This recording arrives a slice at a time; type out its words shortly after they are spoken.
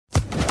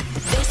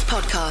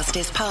podcast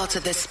is part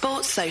of the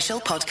Sports Social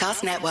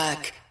Podcast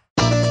Network.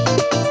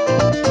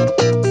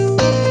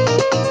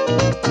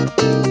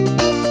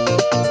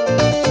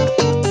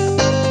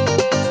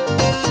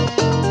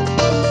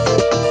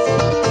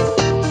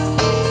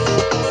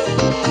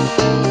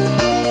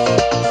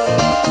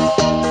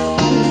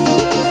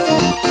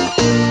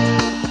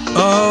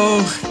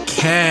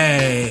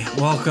 Okay,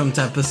 welcome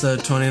to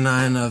episode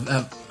 29 of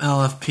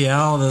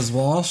LFPL. This is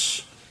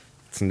Walsh.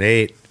 It's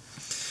Nate.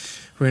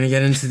 We're going to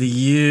get into the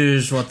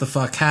huge what the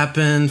fuck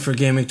happened for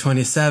Game Week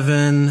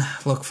 27.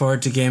 Look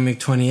forward to Game Week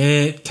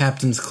 28.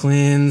 Captain's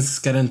cleans.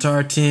 Get into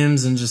our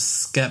teams and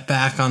just get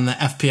back on the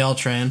FPL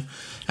train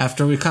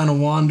after we kind of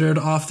wandered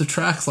off the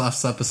tracks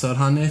last episode,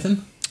 huh,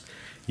 Nathan?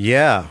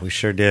 Yeah, we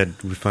sure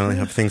did. We finally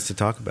have things to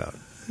talk about.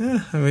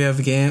 Yeah, we have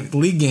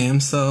league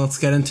games, so let's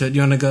get into it.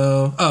 You want to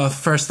go? Oh,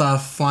 first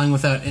off, Flying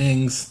Without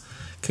Ings.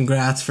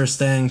 Congrats for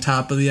staying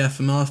top of the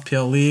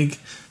FPL League.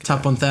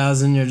 Top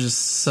 1,000. You're just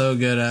so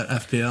good at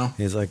FPL.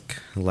 He's like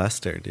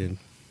Lester, dude.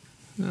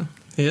 Yeah,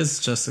 he is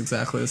just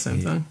exactly the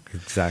same thing.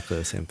 Exactly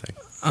the same thing.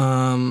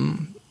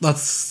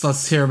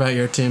 Let's hear about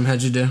your team.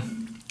 How'd you do?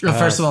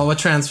 First of all, what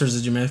transfers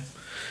did you make?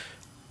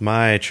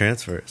 My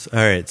transfers. All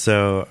right,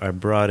 so I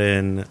brought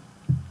in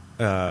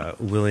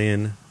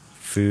Willian,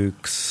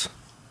 Fuchs,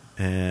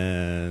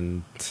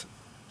 and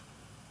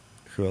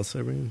who else did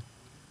I bring in?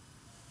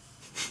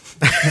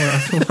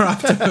 We're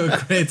off to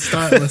a great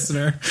start,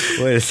 listener.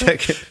 Wait a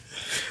second.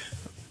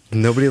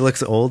 Nobody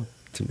looks old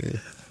to me.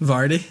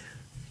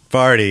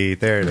 Vardy,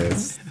 there it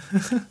is.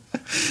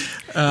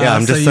 Yeah,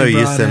 I'm just so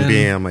used to him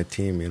being on my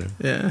team, you know.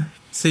 Yeah.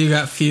 So you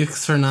got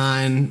Fuchs for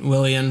 9,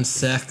 Willian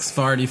 6,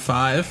 Vardy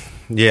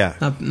 5. Yeah.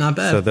 Not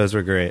bad. So those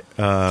were great.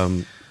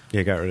 Yeah,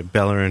 got rid of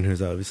Bellerin,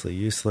 who's obviously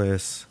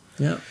useless.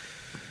 Yep.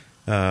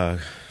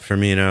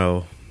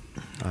 Firmino,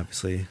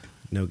 obviously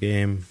no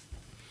game.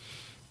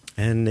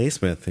 And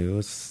Naismith, who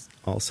was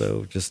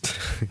also just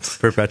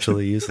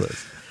perpetually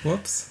useless.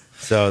 Whoops.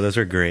 So those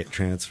are great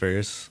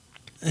transfers.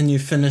 And you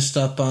finished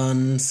up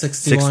on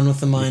 61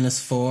 with a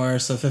 -4,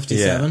 so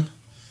 57. Yeah.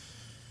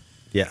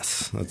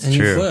 Yes, that's and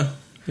true. You flew.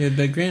 You had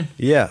big green.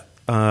 Yeah.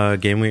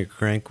 Game week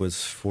rank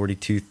was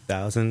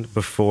 42,000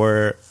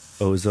 before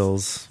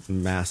Ozil's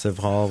massive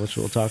haul, which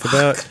we'll talk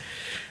about.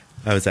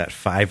 I was at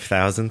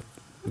 5,000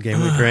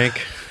 game week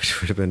rank, which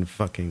would have been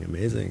fucking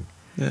amazing.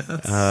 Yeah,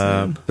 that's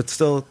but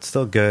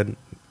still good.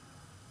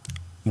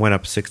 Went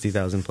up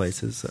 60,000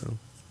 places, so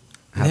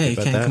hey, you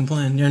can't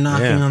complain. You're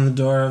knocking on the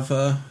door of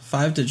a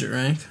 5-digit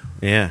rank.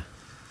 Yeah,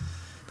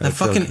 that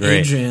fucking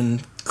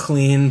Adrian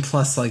clean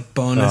plus like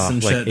bonus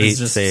and like shit 8 is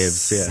just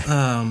saves. Yeah.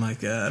 Oh my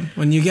god,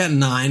 when you get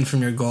 9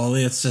 from your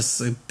goalie, it's just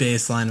a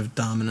baseline of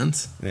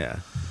dominance. Yeah,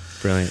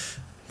 brilliant.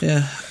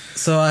 Yeah.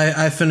 So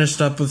I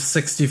finished up with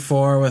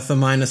 64 with a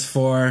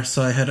 -4,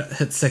 so I had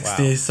hit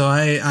 60. Wow. So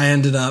I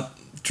ended up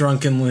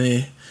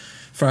drunkenly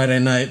Friday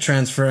night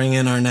transferring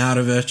in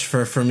Arnautovic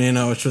for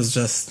Firmino, which was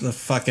just the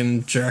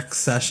fucking jerk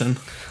session.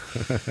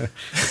 It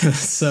was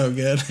so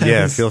good.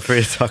 Yeah, feel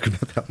free to talk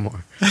about that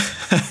more.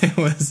 I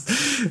was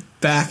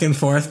back and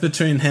forth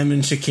between him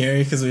and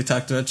Shaqiri because we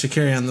talked about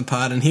Shaqiri on the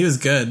pod, and he was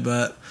good,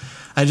 but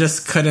I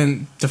just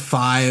couldn't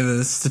defy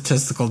the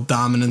statistical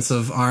dominance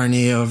of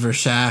Arnie over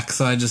Shaq,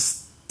 so I just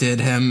did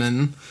him,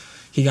 and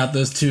he got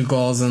those 2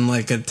 goals in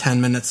like a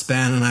 10-minute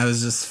span, and I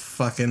was just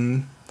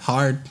fucking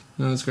hard.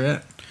 It was great.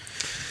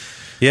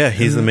 Yeah,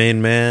 he's the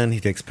main man. He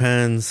takes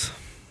pens.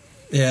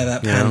 Yeah,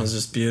 that pen was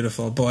just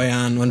beautiful.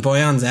 Boyan, when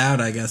Boyan's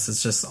out, I guess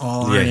it's just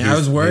all Arnie. Yeah, I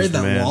was worried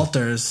that man.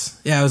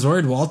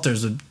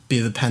 Walters would be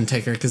the pen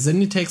taker, because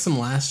didn't he take some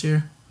last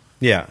year?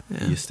 Yeah,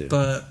 used to.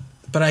 But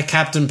I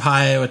captained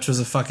Payet, which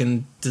was a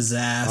fucking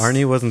disaster.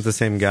 Arnie wasn't the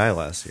same guy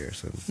last year.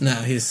 So. No,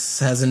 he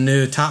has a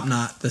new top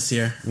knot this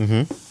year.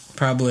 Mm-hmm.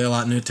 Probably a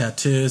lot new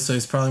tattoos, so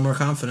he's probably more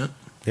confident.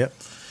 Yep.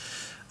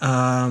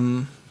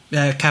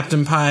 Yeah,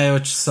 Captain Pie,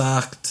 which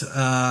sucked.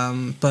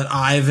 But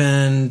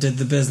Ivan did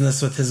the business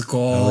with his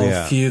goal.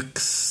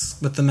 Fuchs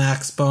with the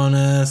max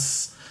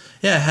bonus.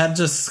 Yeah, had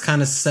just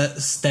kind of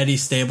steady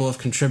stable of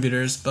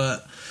contributors.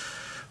 But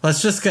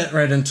let's just get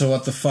right into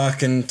what the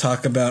fuck and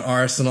talk about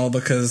Arsenal,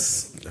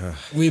 because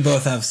we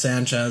both have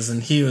Sanchez,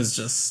 and he was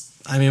just...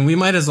 I mean, we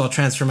might as well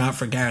transfer him out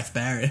for Gareth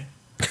Barry.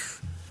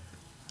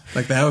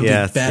 Like, that would be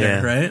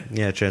better, right?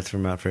 Yeah, transfer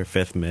him out for a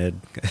 5th mid.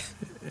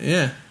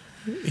 Yeah.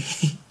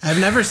 I've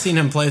never seen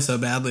him play so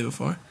badly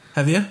before.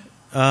 Have you?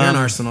 You're in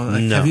Arsenal.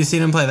 No. Have you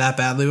seen him play that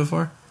badly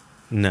before?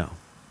 No.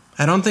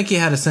 I don't think he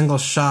had a single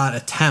shot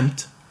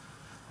attempt.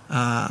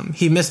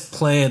 He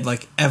misplayed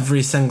like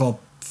every single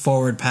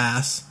forward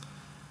pass,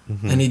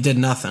 and he did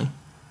nothing.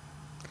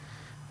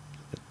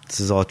 This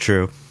is all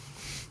true.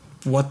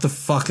 What the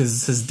fuck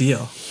is his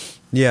deal?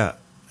 Yeah.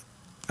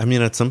 I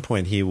mean, at some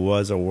point, he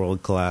was a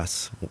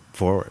world-class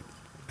forward.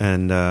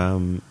 And I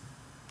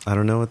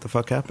don't know what the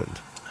fuck happened.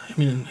 I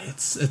mean,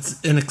 it's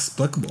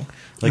inexplicable.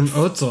 Like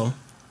Ozil.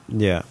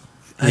 Yeah.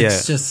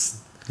 It's just...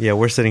 Yeah,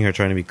 we're sitting here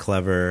trying to be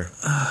clever.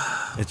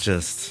 It's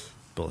just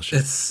bullshit.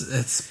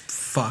 It's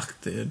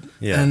fucked, dude.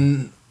 Yeah.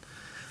 And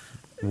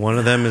One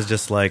of them is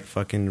just like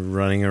fucking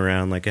running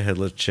around like a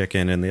headless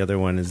chicken, and the other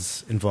one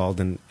is involved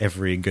in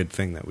every good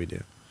thing that we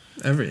do.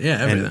 Everything.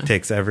 And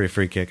takes every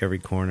free kick, every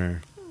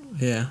corner.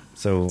 Yeah.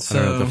 So I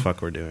don't know what the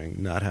fuck we're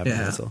doing, not having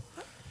Ozil.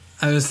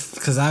 I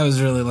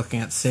was really looking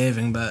at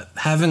saving, but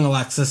having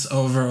Alexis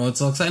over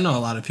Ozil, because I know a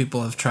lot of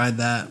people have tried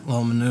that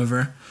little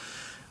maneuver.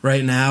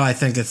 Right now, I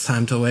think it's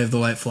time to wave the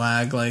white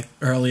flag. Like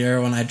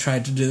earlier when I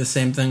tried to do the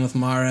same thing with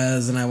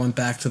Mahrez and I went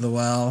back to the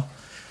well.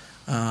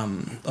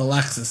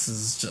 Alexis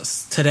is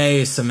just...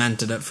 Today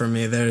cemented it for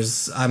me.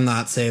 I'm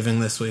not saving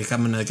this week.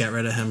 I'm going to get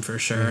rid of him for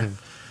sure.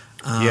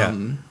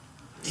 Mm-hmm.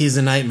 He's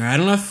a nightmare. I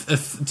don't know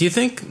if... Do you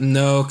think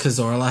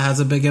Cazorla has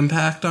a big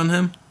impact on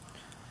him?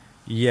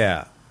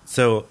 Yeah.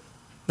 So...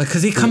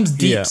 Because he comes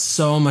deep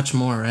so much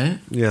more, right?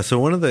 Yeah, so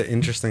one of the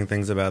interesting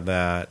things about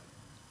that...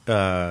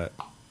 that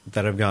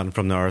I've gotten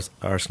from the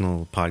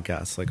Arsenal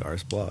podcasts, like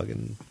Ars Blog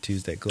and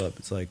Tuesday Club.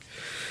 It's like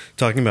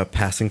talking about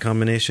passing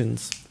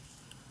combinations.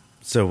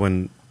 So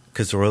when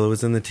Cazorla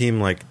was in the team,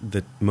 like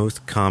the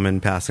most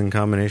common passing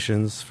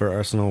combinations for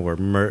Arsenal were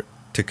Mert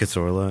to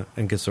Cazorla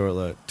and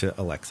Cazorla to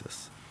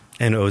Alexis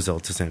and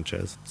Ozil to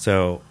Sanchez.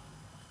 So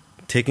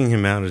taking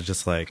him out is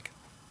just like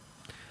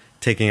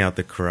taking out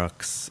the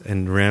crux.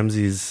 And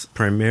Ramsey's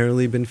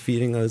primarily been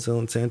feeding Ozil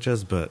and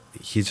Sanchez, but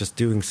he's just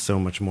doing so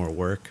much more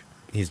work.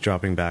 He's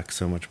dropping back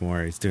so much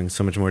more. He's doing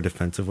so much more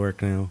defensive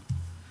work now.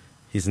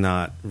 He's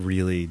not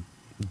really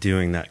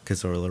doing that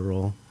Cazorla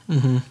role.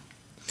 Mm-hmm.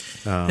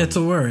 It's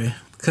a worry.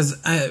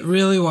 Because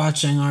really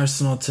watching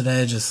Arsenal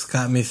today just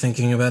got me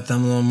thinking about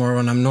them a little more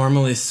when I'm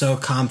normally so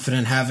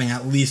confident having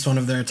at least one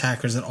of their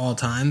attackers at all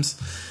times.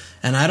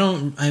 And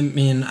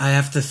I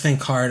have to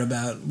think hard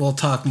about... We'll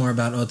talk more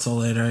about Ozil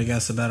later, I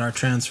guess, about our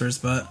transfers.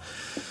 But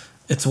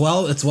it's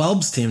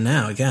Welb's team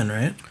now again,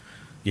 right?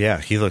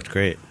 Yeah, he looked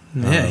great.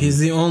 Yeah, he's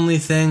the only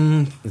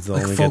thing,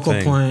 like only focal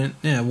thing. point.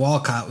 Yeah,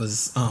 Walcott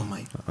was, oh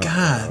my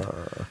God.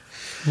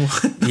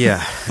 What the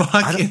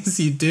fuck is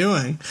he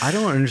doing? I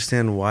don't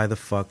understand why the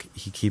fuck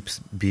he keeps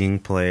being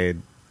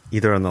played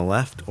either on the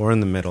left or in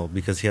the middle,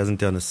 because he hasn't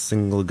done a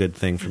single good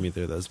thing from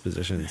either of those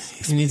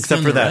positions.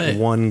 Except for that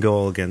one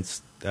goal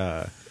against,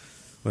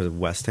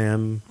 West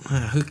Ham?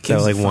 Who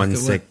gives that one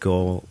sick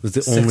goal. It was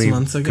the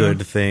only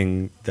good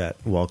thing that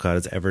Walcott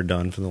has ever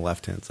done from the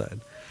left-hand side.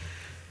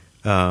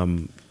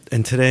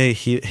 And today,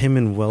 him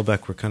and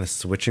Welbeck were kind of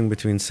switching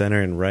between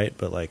center and right,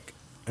 but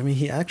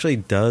he actually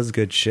does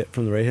good shit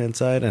from the right-hand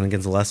side, and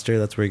against Leicester,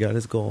 that's where he got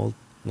his goal.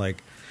 I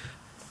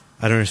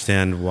don't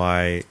understand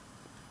why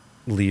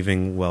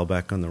leaving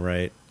Welbeck on the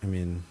right.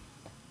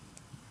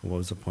 What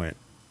was the point?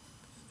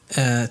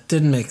 It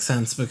didn't make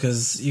sense,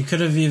 because you could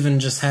have even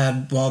just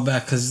had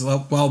Welbeck, because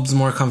Welb's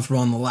more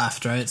comfortable on the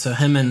left, right? So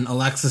him and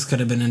Alexis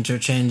could have been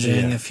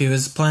interchanging if he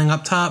was playing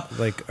up top.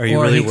 Are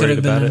you really worried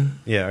about it?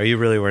 Yeah, are you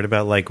really worried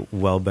about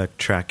Welbeck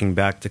tracking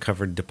back to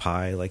cover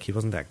Depay? He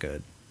wasn't that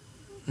good.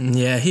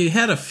 Yeah, he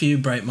had a few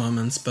bright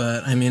moments,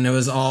 but it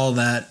was all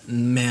that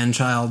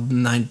man-child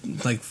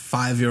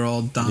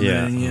 5-year-old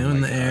dominating you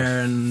in the air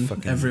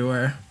and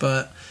everywhere.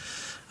 But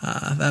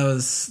that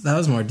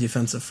was more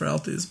defensive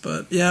frailties.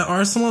 But yeah,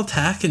 Arsenal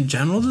attack in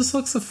general just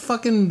looks a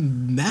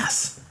fucking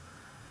mess.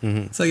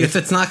 Mm-hmm. It's if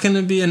it's not going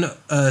to be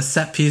a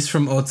set piece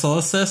from Ozil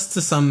assist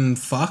to some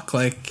fuck,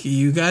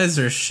 you guys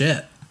are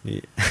shit.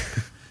 Yeah.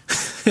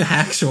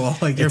 Actual,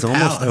 it's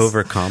almost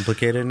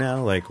overcomplicated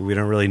now. We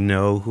don't really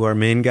know who our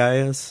main guy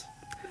is,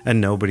 and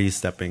nobody's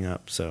stepping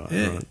up. So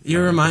you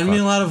remind me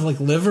a lot of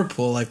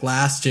Liverpool,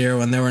 last year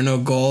when there were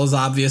no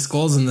obvious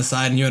goals in the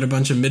side, and you had a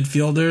bunch of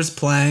midfielders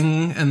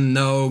playing and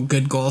no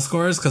good goal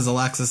scorers because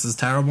Alexis is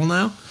terrible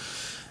now.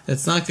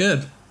 It's not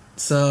good.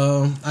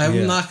 So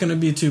I'm not going to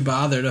be too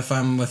bothered if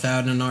I'm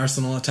without an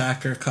Arsenal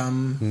attacker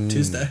come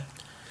Tuesday.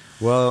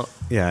 Well,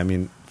 yeah,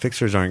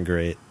 fixtures aren't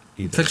great.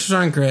 Either. Fixtures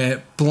aren't great.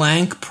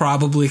 Blank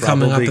probably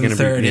coming up in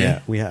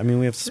 30. We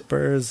have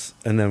Spurs,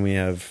 and then we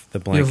have the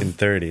blank in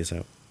 30.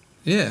 So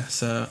yeah,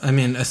 so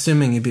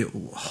assuming you beat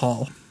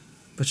Hull,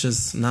 which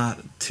is not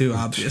too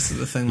obvious of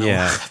the thing that will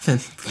happen.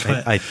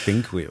 But, I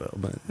think we will,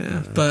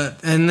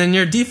 but and then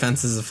your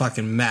defense is a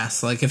fucking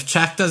mess. If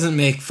Czech doesn't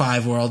make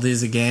 5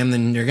 worldies a game,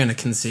 then you're going to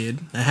concede.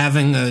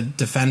 Having a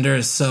defender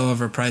is so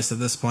overpriced at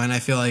this point. I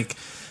feel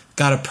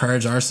got to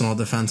purge Arsenal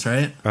defense,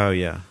 right? Oh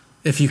yeah.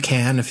 If you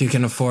can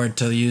afford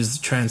to use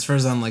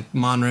transfers on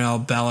Monreal,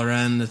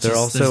 Bellerin, they're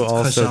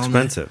also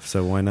expensive,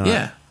 so why not?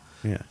 Yeah.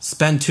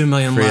 Spend $2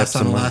 million less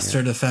on a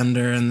Leicester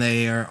defender, and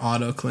they are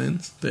auto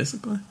cleans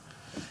basically.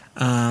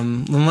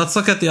 Then let's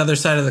look at the other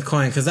side of the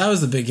coin, because that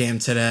was the big game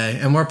today,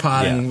 and we're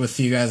potting with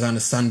you guys on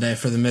a Sunday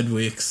for the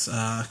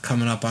midweeks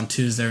coming up on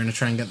Tuesday. We're gonna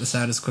try and get this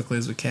out as quickly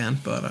as we can,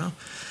 but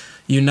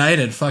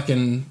United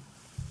fucking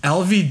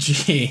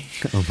LVG.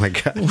 Oh my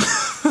god.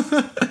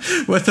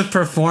 With a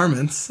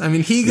performance.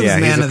 He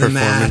gives man of the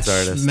match,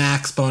 artist.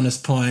 Max bonus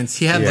points.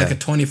 He had a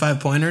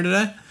 25-pointer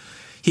today.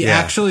 He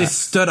actually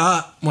stood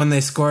up when they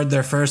scored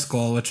their first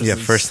goal, which was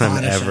first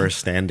time ever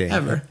standing.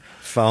 Ever.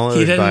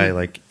 Followed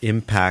by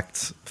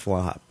impact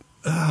flop.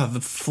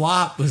 The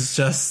flop was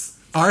just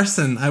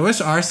Arsene, I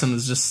wish Arsene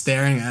was just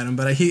staring at him,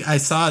 but I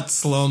saw it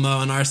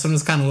slow-mo, and Arsene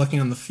was kind of looking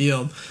on the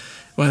field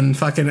when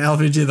fucking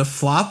LVG, the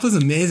flop was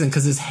amazing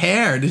because his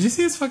hair, did you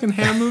see his fucking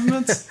hair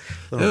movements?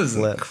 It was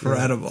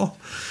incredible.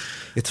 Yeah.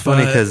 It's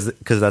funny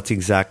because that's the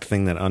exact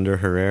thing that Under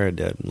Herrera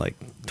did like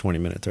 20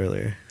 minutes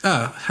earlier.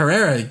 Oh,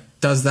 Herrera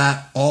does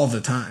that all the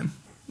time.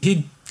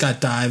 He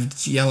got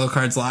dived yellow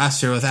cards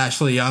last year with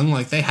Ashley Young.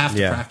 Like, they have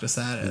to practice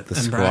at the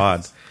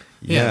squad.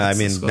 Yeah, I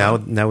mean,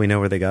 now we know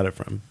where they got it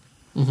from.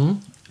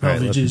 Mm-hmm.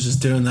 LVG is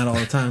just doing that all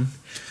the time.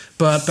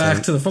 But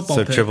back to the football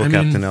So pit. triple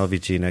captain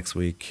LVG next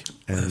week.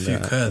 And, if you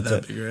could,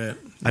 that'd be great.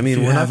 I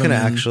mean, we're not going to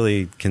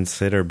actually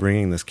consider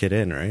bringing this kid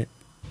in, right?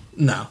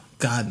 No.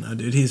 God, no,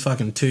 dude. He's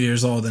fucking 2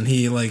 years old, and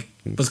he, like,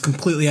 was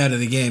completely out of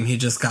the game. He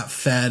just got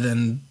fed,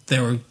 and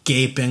there were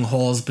gaping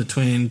holes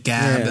between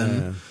Gab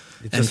and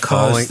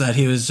Coast that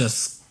he was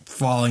just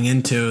falling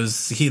into.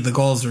 The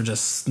goals were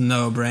just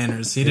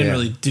no-brainers. He didn't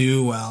really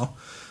do well.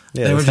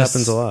 Yeah, this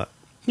happens a lot.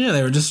 Yeah,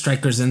 they were just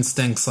striker's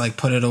instincts, like,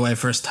 put it away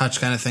first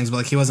touch kind of things, but,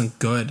 like, he wasn't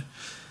good.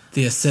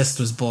 The assist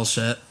was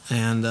bullshit,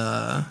 and,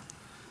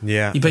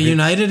 But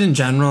United in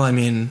general, I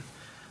mean,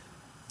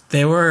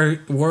 they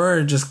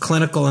were just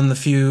clinical in the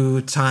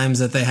few times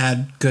that they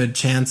had good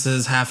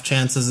chances, half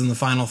chances in the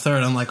final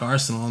third, unlike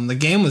Arsenal. And the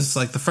game was,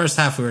 like, the first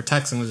half we were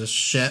texting was just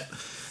shit,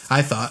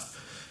 I thought.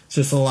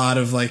 Just a lot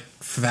of, like,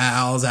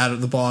 fouls, out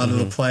of the ball, out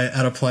of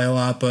play a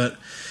lot, but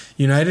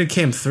United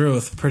came through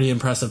with a pretty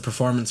impressive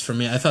performance for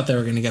me. I thought they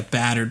were going to get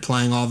battered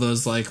playing all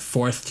those, like,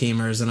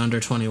 fourth-teamers and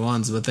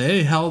under-21s, but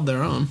they held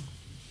their own.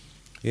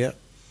 Yep.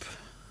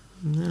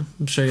 Yeah,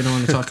 I'm sure you don't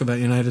want to talk about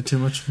United too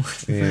much more.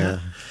 Yeah.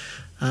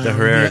 The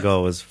Herrera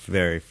goal was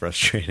very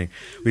frustrating.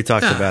 We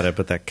talked about it,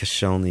 but that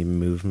Koscielny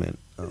movement.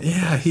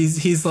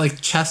 He's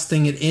like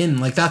chesting it in.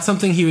 Like, that's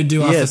something he would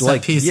do off the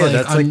set piece. Yeah,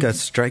 that's like a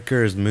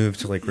striker's move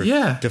to like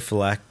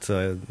deflect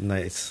a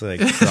nice like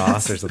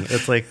cross or something.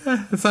 It's like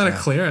it's not a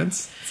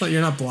clearance. It's like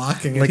you're not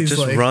blocking it. Like,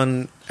 just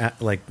run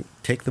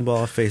take the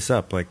ball face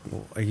up. Like,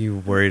 are you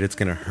worried it's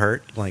gonna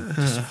hurt? Like,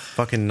 just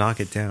fucking knock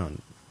it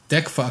down.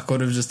 Dick fuck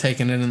would have just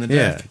taken it in the dick.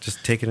 Yeah,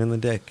 just take it in the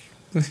dick.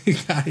 You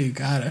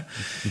gotta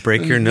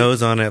break your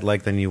nose on it,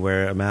 like then you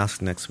wear a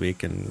mask next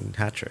week and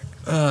hat trick.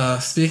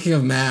 Speaking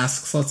of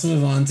masks, let's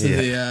move on to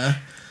the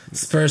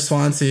Spurs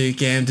Swansea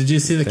game. Did you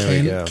see the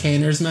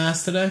Kaner's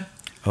mask today?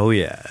 Oh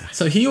yeah.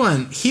 So he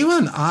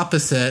went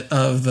opposite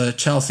of the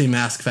Chelsea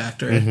mask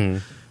factory.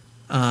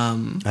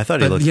 Mm-hmm. I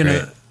thought he looked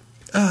great.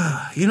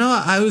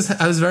 I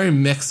was very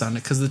mixed on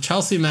it because the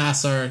Chelsea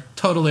masks are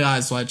totally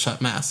eyes wide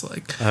shut masks,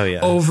 like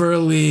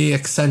overly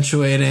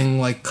accentuating,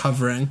 like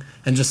covering,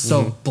 and just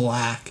so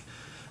black.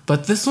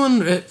 But this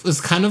one, it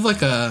was kind of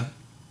like a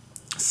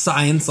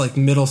science, like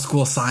middle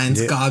school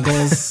science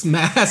goggles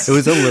mask. It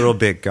was a little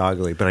bit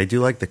goggly, but I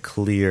do like the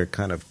clear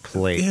kind of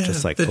plate,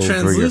 just like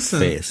over your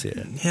face.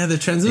 Yeah, the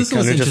translucent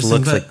was interesting. It just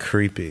looks like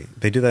creepy.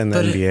 They do that in the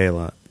NBA a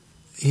lot.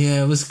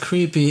 Yeah, it was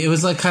creepy. It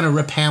was like kind of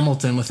Rip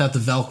Hamilton without the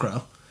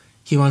Velcro.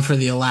 He went for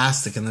the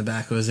elastic in the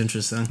back. It was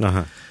interesting.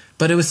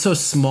 But it was so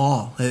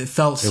small. It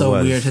felt so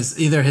weird.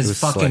 His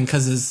fucking,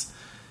 because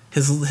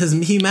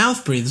he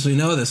mouth breathes. We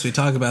know this. We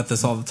talk about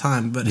this all the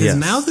time. But his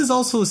mouth is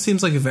also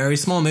seems like very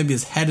small. Maybe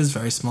his head is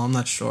very small. I'm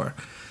not sure.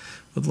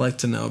 Would like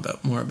to know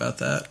more about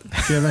that.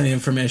 If you have any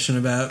information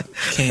about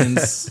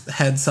Kane's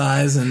head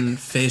size and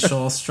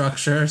facial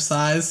structure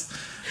size,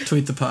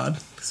 tweet the pod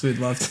because we'd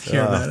love to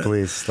hear about it.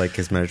 Please, like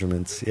his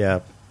measurements. Yeah.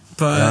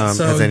 But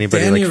has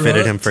anybody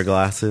fitted him for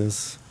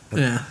glasses?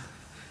 Yeah.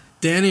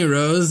 Danny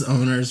Rose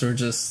owners were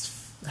just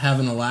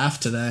having a laugh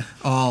today.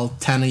 All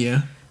 10 of you.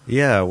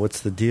 Yeah,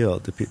 what's the deal?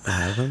 Do people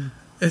have him?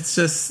 It's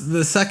just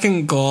the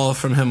second goal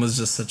from him was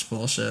just such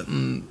bullshit.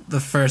 And the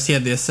first, he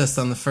had the assist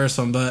on the first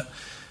one, but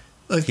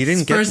like, he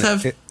didn't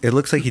it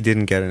looks like he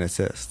didn't get an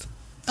assist.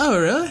 Oh,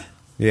 really?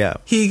 Yeah.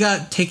 He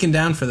got taken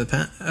down for the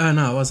pen. Oh,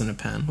 no, it wasn't a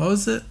pen. What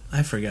was it?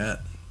 I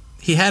forgot.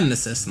 He had an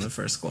assist in the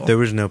first goal. There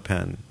was no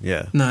pen,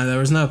 yeah. No, there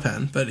was no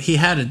pen, but he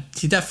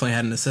definitely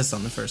had an assist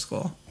on the first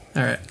goal.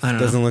 All right, I don't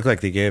know. Doesn't look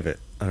like they gave it.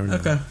 I don't know.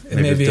 Okay,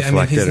 maybe it was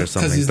deflected or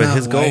something.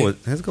 But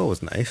his goal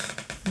was nice.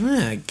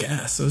 Yeah, I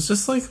guess it was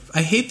just like,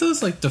 I hate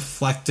those like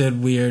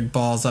deflected weird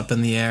balls up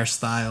in the air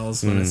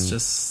styles when it's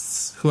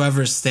just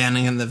whoever's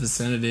standing in the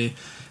vicinity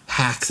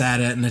hacks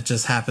at it and it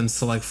just happens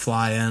to like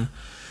fly in.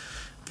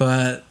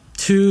 But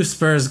 2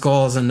 Spurs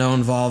goals and no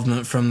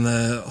involvement from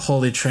the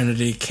Holy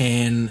Trinity,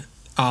 Kane,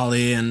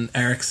 Ali, and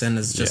Eriksen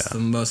is just the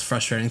most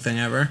frustrating thing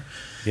ever.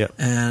 Yep.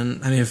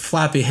 And, I mean,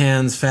 Flappy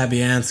Hands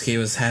Fabianski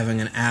was having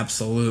an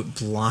absolute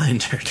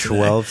blinder today.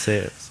 12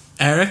 saves.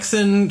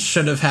 Eriksen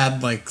should have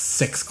had, like,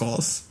 6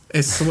 goals. I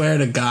swear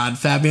to God.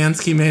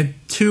 Fabianski made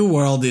 2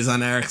 worldies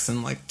on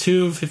Eriksen. Like,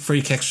 2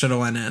 free kicks should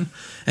have went in.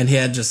 And he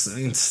had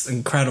just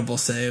incredible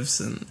saves.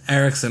 And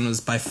Eriksen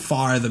was by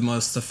far the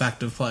most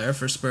effective player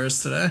for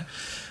Spurs today.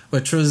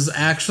 which was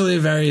actually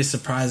very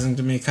surprising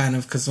to me, kind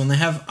of, because when they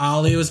have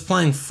Ali was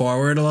playing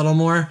forward a little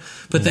more,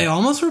 but they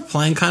almost were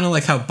playing kind of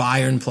like how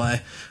Bayern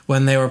play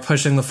when they were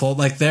pushing the full,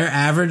 like their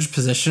average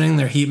positioning,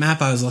 their heat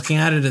map, I was looking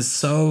at it, is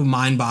so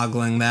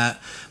mind-boggling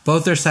that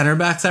both their center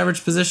backs'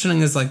 average positioning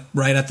is like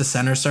right at the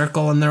center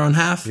circle in their own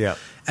half. Yeah.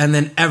 And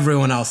then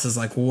everyone else is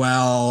like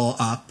well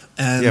up.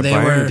 And Yeah, they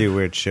Bayern were do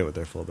weird shit with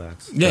their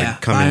fullbacks. Yeah,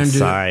 Like come Bayern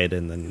inside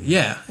and then...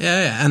 Yeah.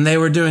 And they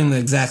were doing the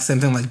exact same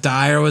thing. Like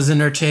Dyer was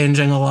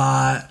interchanging a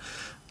lot.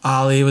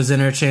 Ali was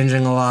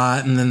interchanging a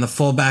lot. And then the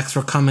fullbacks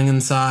were coming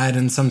inside.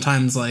 And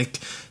sometimes like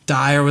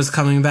Dyer was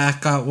coming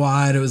back out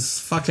wide. It was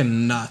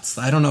fucking nuts.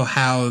 I don't know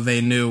how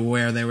they knew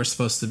where they were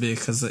supposed to be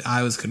because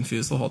I was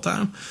confused the whole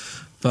time.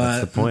 But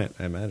that's the point,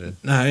 I imagine.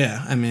 Oh,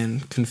 yeah. I mean,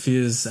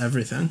 confuse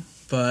everything.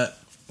 But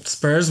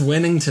Spurs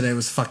winning today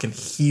was fucking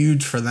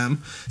huge for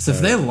them. So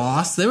if they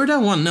lost, they were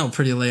down 1-0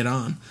 pretty late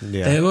on.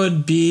 Yeah. They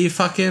would be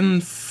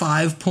fucking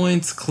 5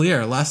 points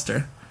clear,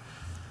 Leicester.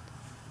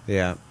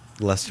 Yeah,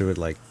 Leicester would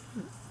like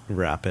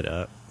wrap it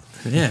up.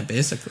 Yeah,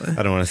 basically.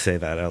 I don't want to say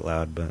that out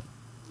loud, but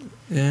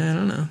Yeah, I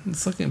don't know.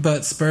 It's looking,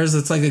 but Spurs,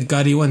 it's like a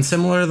gutty one.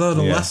 Similar though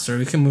to Yeah. Leicester.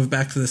 We can move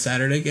back to the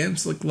Saturday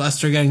games. Like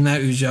Leicester getting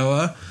that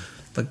Ujoa,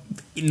 like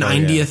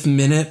 90th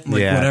minute,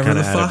 like whatever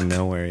the out fuck. of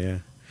nowhere, yeah.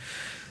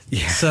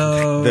 Yeah.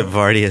 So the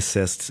Vardy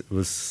assist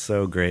was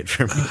so great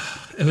for me.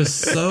 it was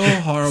so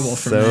horrible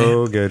for me.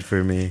 So good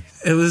for me.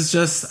 It was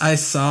just, I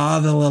saw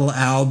the little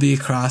Albie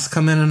cross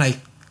come in and I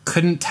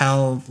couldn't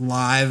tell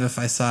live if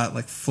I saw it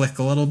like flick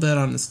a little bit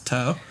on his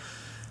toe.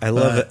 I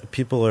love it.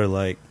 People are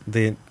like,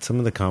 some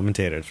of the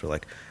commentators were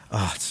like,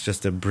 oh, it's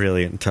just a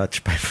brilliant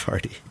touch by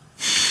Vardy.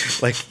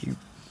 Like,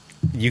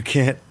 you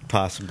can't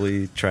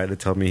possibly try to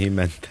tell me he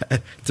meant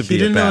that to be He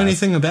didn't a pass. know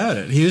anything about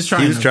it. He was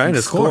trying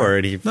to score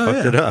and he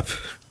fucked it up.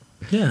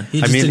 Yeah, he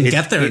just didn't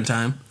get there in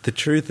time. The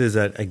truth is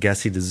that I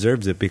guess he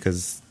deserves it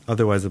because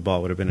otherwise the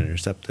ball would have been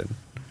intercepted.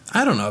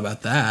 I don't know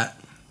about that.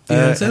 Do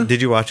you think so?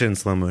 Did you watch it in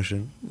slow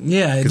motion?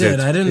 Yeah, I did.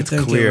 I didn't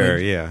think clear, it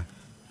would. yeah.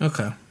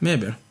 Okay,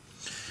 maybe.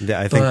 Yeah,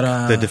 I think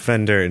the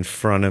defender in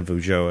front of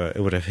Ujoa,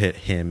 it would have hit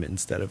him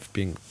instead of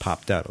being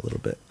popped out a little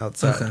bit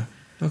outside.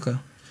 Okay.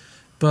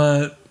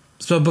 But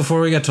so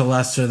before we get to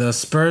Leicester, though,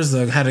 Spurs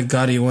though had a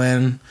gutty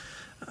win,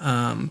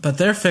 but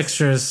their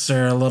fixtures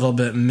are a little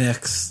bit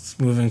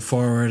mixed moving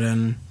forward.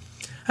 And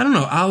I don't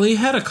know, Ali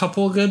had a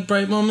couple good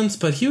bright moments,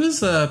 but he was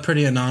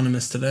pretty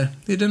anonymous today.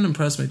 He didn't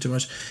impress me too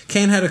much.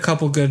 Kane had a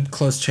couple good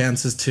close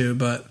chances too,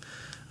 but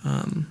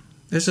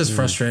it's just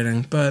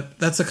frustrating. But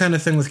that's the kind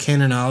of thing with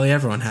Kane and Ali.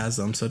 Everyone has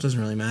them, so it doesn't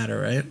really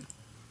matter, right?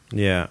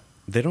 Yeah.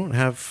 They don't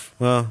have...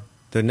 Well,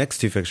 the next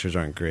two fixtures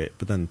aren't great,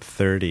 but then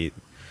 30,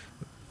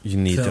 you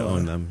need to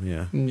own them,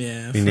 yeah.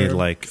 Yeah. You need,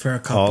 like, for a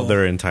couple. all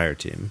their entire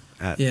team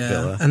at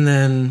Villa. And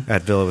then...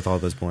 At Villa with all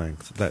those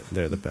blanks.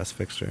 They're the best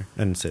fixture.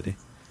 And City.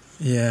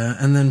 Yeah,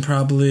 and then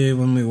probably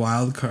when we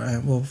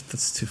wildcard... Well,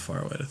 that's too far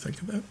away to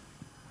think about.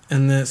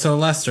 And then... So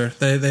Leicester,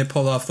 they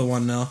pulled off the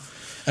 1-0.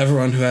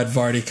 Everyone who had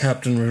Vardy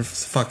captain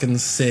was fucking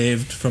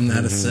saved from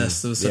that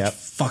assist. It was such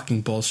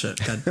fucking bullshit.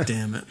 God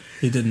damn it.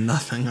 He did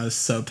nothing. I was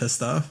so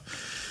pissed off.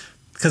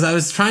 Because I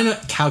was trying to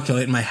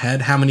calculate in my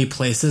head how many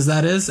places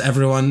that is.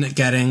 Everyone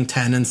getting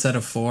 10 instead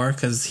of 4.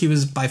 Because he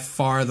was by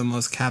far the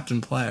most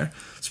captain player.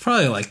 It's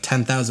probably like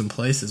 10,000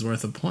 places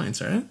worth of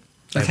points, right?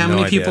 Like how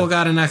many people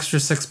got an extra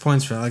 6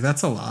 points for that? Like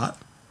that's a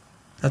lot.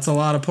 That's a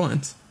lot of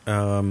points.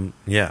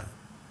 Yeah.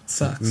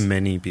 Sucks.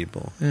 Many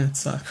people. Yeah, it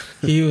sucks.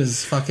 He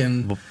was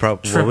fucking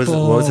what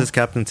was his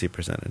captaincy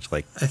percentage?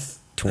 Like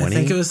 20? I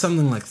think it was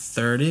something like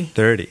 30.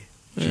 30.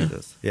 Yeah.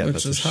 Jesus. Yeah, Which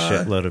that's a is high.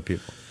 shitload of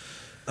people.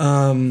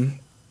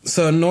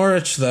 So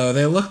Norwich, though,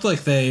 they looked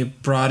like they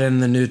brought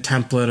in the new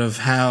template of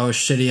how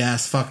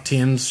shitty-ass fuck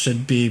teams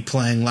should be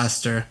playing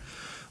Leicester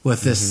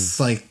with this,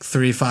 like,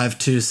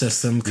 3-5-2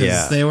 system.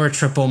 Because they were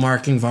triple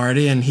marking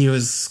Vardy, and he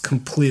was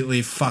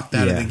completely fucked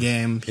out of the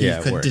game. He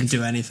didn't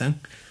do anything.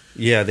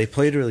 Yeah, they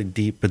played really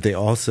deep, but they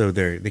also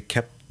they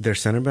kept their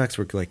center backs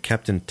were like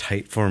kept in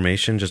tight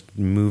formation, just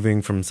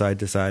moving from side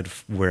to side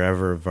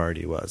wherever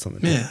Vardy was on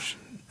the pitch,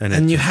 and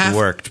it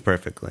worked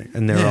perfectly.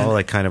 And they're all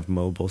like kind of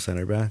mobile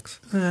center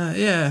backs. More.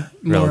 Yeah,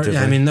 Relatively.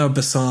 I mean, no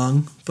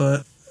Basong,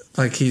 but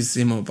like he's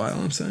immobile.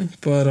 I'm saying,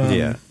 but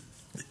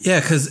yeah,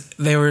 because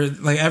they were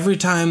like every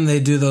time they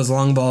do those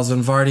long balls,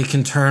 when Vardy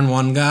can turn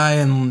one guy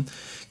and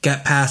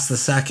get past the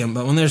second,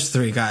 but when there's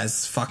 3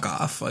 guys, fuck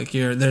off. Like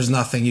there's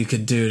nothing you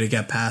could do to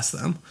get past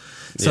them.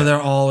 So they're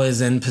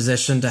always in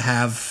position to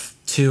have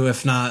 2,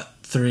 if not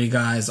 3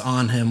 guys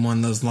on him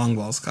when those long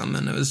balls come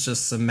in. It was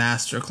just a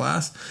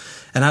masterclass.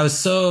 And I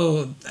was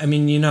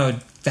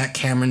that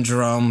Cameron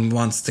Jerome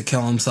wants to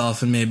kill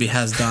himself and maybe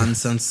has done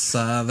since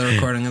the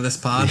recording of this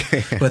pod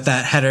with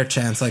that header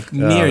chance. Like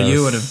me or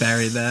you would have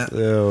buried that.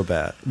 So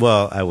bad.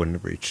 Well, I wouldn't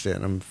have reached it.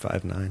 I'm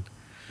 5'9".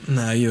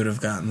 No, you would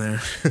have gotten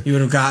there. You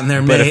would have gotten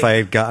there, But mate. if I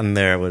had gotten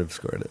there, I would have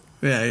scored it.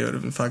 Yeah, you would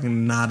have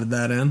fucking nodded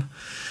that in.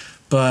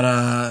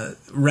 But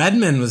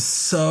Redmond was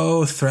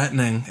so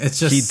threatening. It's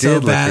just he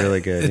so did bad. Look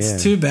really good.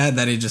 It's too bad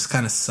that he just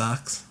kind of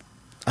sucks.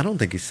 I don't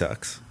think he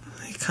sucks.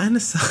 He kind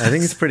of sucks. I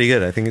think he's pretty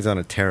good. I think he's on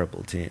a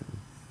terrible team.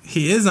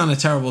 he is on a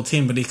terrible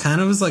team, but he kind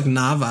of was like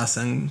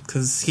Navasing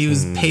because he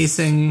was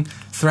pacing,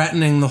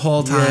 threatening the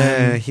whole time.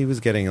 Yeah, he was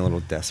getting a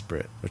little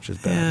desperate, which is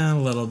bad. Yeah, a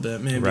little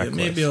bit. Reckless.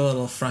 Maybe a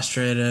little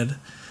frustrated.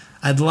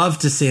 I'd love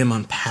to see him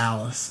on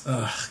Palace.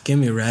 Ugh, give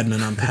me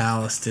Redmond on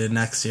Palace, dude,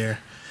 next year.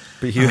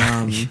 But you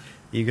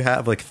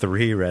have like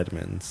 3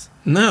 Redmonds.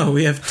 No,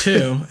 we have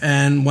 2,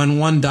 and when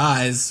one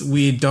dies,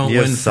 we don't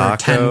win for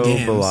 10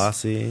 games.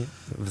 Balassi,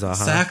 Zaha.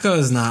 Sacco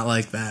is not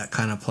like that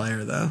kind of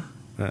player, though.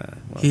 Well.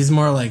 He's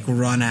more like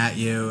run at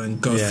you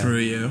and go through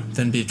you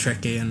than be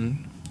tricky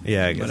and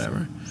I guess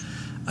whatever.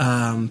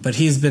 But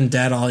he's been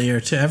dead all year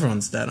too.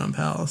 Everyone's dead on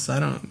Palace.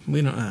 Fuck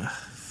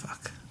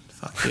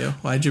you.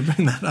 Why'd you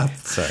bring that up?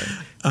 Sorry.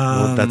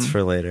 Well, that's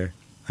for later.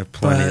 I have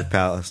plenty of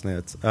Palace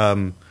notes.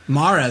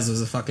 Mahrez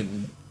was a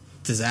fucking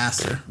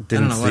disaster.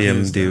 Didn't I don't know see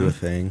him do doing. a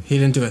thing. He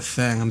didn't do a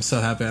thing. I'm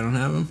so happy I don't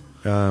have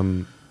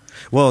him.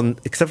 Well,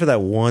 except for that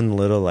one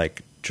little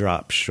like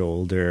drop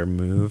shoulder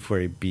move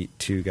where he beat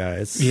 2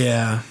 guys.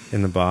 Yeah.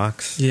 In the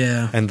box.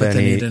 Yeah. And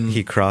then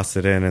he crossed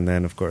it in, and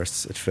then of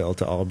course it fell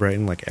to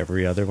Albrighton like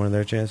every other one of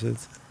their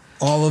chances.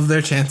 All of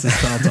their chances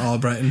fell to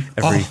Albrighton.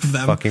 All of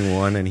them. Fucking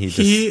one, and he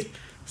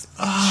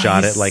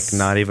shot it like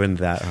not even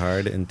that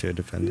hard into a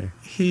defender.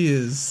 He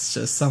is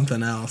just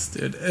something else,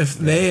 dude.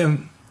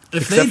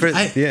 But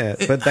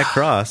that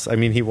cross, I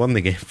mean, he won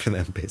the game for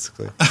them,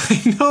 basically.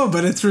 I know,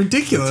 but it's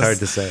ridiculous. It's hard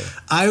to say.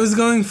 I was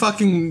going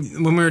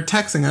fucking, when we were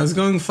texting, I was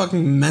going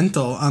fucking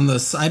mental on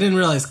this. I didn't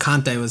realize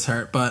Conte was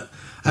hurt, but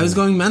I was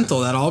going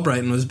mental that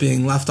Albrighton was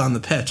being left on the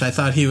pitch. I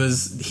thought he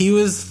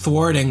was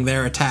thwarting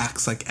their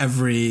attacks like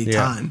every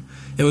time.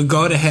 It would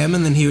go to him,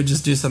 and then he would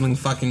just do something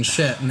fucking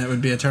shit, and it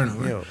would be a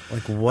turnover.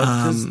 Like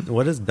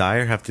what does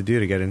Dyer have to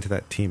do to get into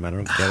that team? I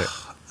don't get it.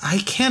 I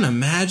can't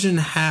imagine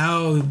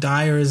how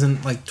Dyer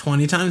isn't like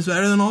 20 times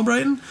better than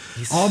Albrighton.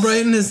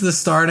 Albrighton is the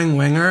starting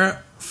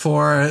winger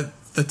for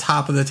the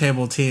top of the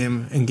table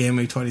team in game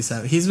week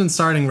 27. He's been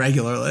starting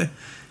regularly.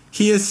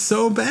 He is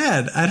so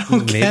bad. I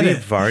don't get it. Maybe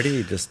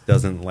Vardy just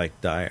doesn't like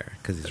Dyer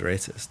because he's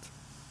racist.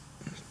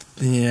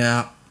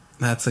 Yeah,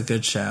 that's a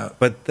good shout.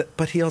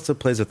 But he also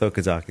plays with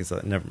Okazaki, so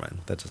never mind.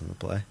 That doesn't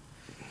apply.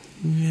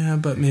 Yeah,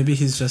 but maybe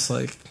he's just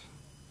like...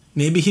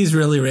 Maybe he's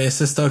really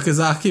racist,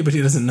 Okazaki, but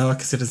he doesn't know it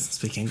because he doesn't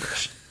speak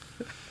English.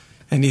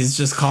 And he's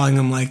just calling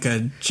him like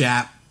a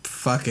Jap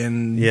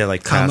fucking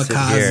like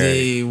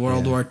kamikaze,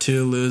 World War II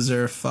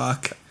loser,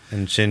 fuck.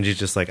 And Shinji's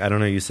just like, I don't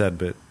know what you said,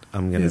 but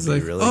I'm going to be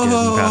like, really good.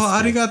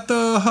 Oh,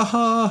 arigato,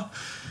 haha.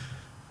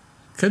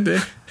 Could be.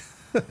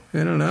 I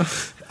don't know.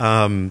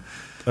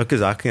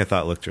 Okazaki, I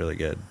thought, looked really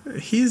good.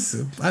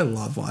 I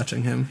love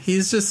watching him.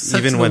 He's just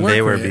such even when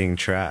they were being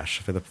trash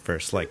for the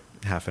first like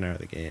half an hour of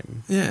the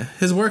game. Yeah,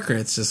 his work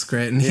rate's just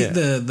great. And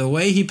the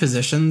way he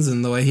positions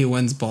and the way he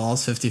wins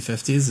balls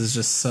 50-50s is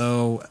just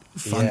so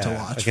fun to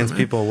watch. Against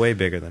people way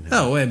bigger than him.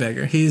 Oh, way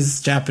bigger.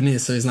 He's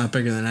Japanese, so he's not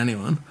bigger than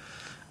anyone.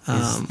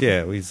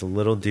 He's a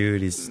little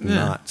dude. He's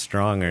not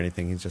strong or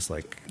anything. He's just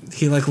like...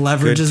 He like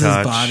leverages his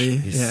body.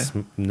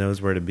 He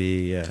knows where to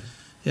be,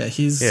 Yeah,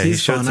 he's he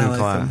showed fun. some I like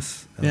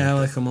class. Him. I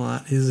like him a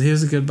lot. He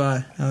was a good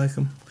buy. I like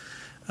him.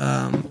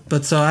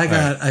 But so I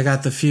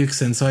got the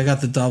Fuchs in, so I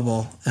got the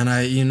double, and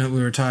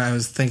we were talking. I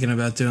was thinking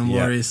about doing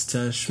Lloris to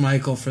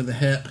Schmeichel for the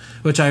hit,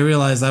 which I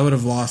realized I would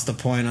have lost a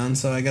point on.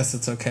 So I guess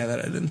it's okay that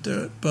I didn't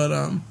do it.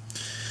 But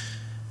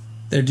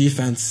their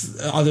defense,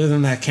 other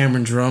than that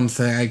Cameron Jerome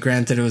thing, I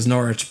granted it was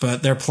Norwich,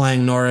 but they're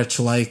playing Norwich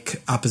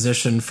like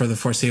opposition for the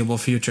foreseeable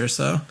future.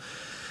 So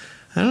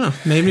I don't know,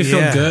 made me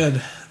feel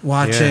good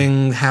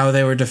watching how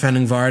they were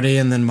defending Vardy,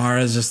 and then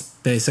Mara's just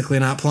basically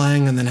not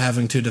playing, and then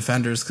having 2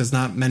 defenders, because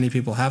not many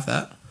people have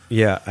that.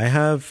 Yeah, I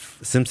have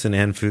Simpson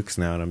and Fuchs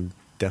now, and I'm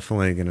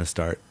definitely going to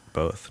start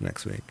both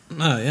next week.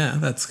 Oh, yeah,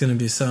 that's going to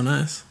be so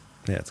nice.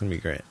 Yeah, it's going to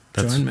be great.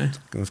 Join me.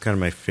 It was kind of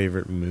my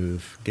favorite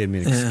move. Gave me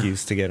an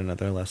excuse to get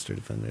another Leicester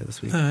defender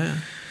this week. Oh, yeah.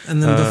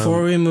 And then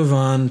before we move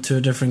on to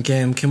a different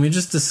game, can we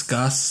just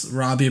discuss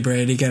Robbie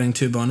Brady getting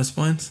 2 bonus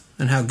points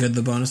and how good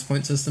the bonus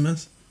point system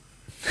is?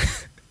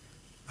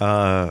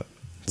 Why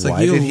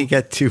did he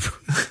get 2?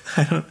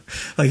 I don't.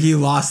 Like, you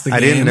lost the game. I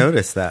didn't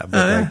notice that.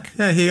 But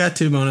he got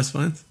 2 bonus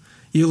points.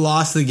 You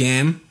lost the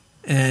game,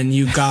 and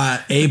you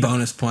got a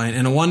bonus point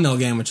in a 1-0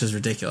 game, which is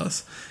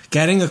ridiculous.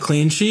 Getting a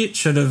clean sheet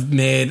should have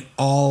made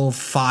all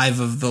 5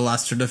 of the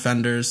Leicester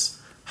defenders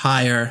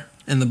higher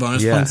in the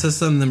bonus point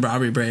system than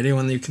Robbie Brady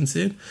when you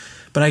concede.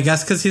 But I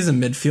guess because he's a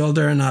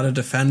midfielder and not a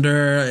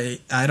defender,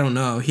 I don't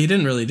know. He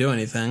didn't really do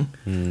anything.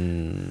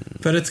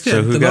 But it's good.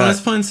 So the bonus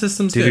point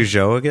system's good. Did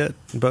Ujoa get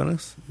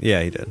bonus?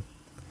 Yeah, he did.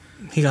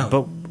 He got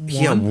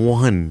He got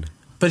 1.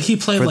 But he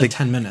played like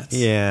 10 minutes.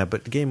 Yeah,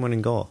 but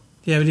game-winning goal.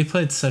 Yeah, but he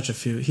played such a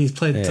few. He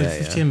played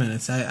 15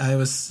 minutes. I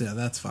was,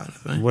 that's fine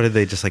with me. What, did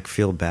they just like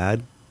feel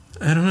bad?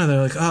 I don't know.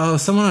 They're like, oh,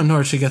 someone on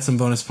Norwich should get some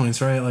bonus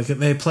points, right? Like,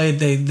 they played,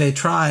 they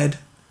tried.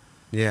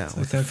 Yeah, it's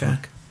like, okay.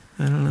 Fuck?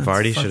 I don't know.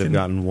 Vardy should have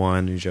gotten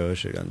 1, Ujoa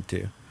should have gotten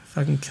 2.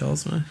 Fucking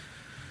kills me.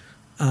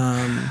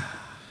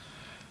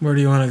 Where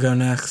do you want to go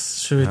next?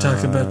 Should we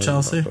talk about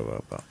Chelsea?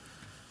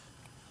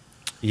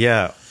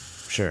 Yeah,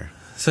 sure.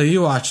 So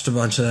you watched a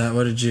bunch of that.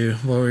 What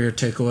were your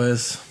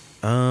takeaways?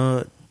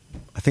 I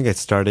think I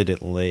started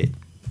it late.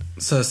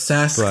 So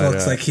Sask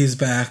looks like he's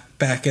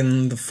back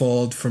in the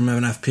fold from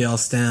an FPL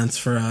stance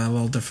for a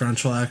little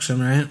differential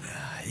action, right?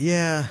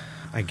 Yeah,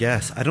 I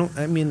guess.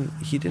 I mean,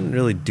 he didn't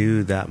really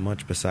do that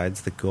much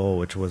besides the goal,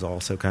 which was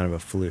also kind of a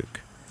fluke.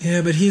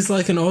 Yeah, but he's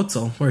like an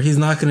Özil, where he's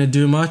not going to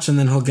do much, and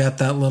then he'll get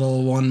that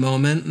little one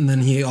moment, and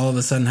then he all of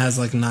a sudden has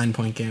like a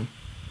 9-point game.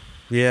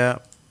 Yeah,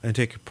 I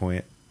take your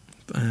point.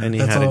 And he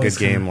had a good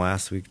game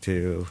last week,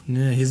 too.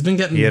 Yeah, he's been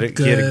getting He had a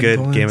good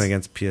points. game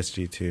against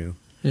PSG, too.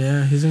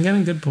 Yeah, he's been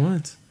getting good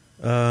points.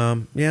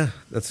 Yeah,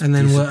 that's and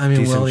then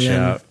decent Willian.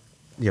 shout.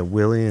 Yeah,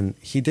 Willian,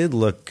 he did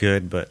look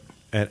good, but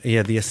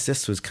the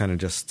assist was kind of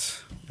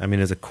just, I mean,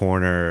 as a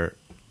corner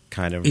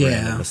kind of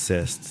random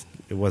assist.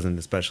 It wasn't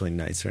especially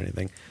nice or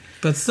anything.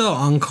 But still,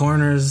 on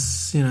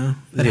corners, it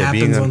happens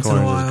being on once in a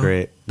corners while. is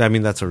great. I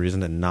mean, that's a reason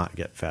to not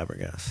get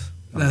Fabregas.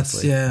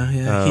 Honestly.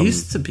 That's he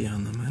used to be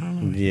on them. I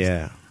don't know.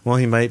 Yeah. Well,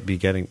 he might be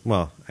getting.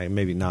 Well,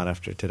 maybe not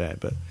after today,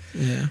 but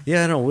yeah.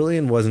 Yeah, no,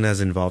 Willian wasn't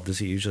as involved as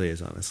he usually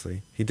is.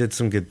 Honestly, he did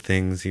some good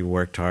things. He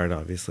worked hard,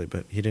 obviously,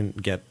 but he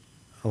didn't get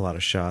a lot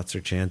of shots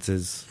or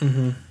chances,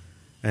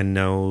 and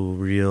no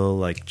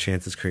real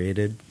chances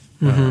created.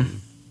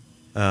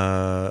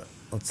 Let's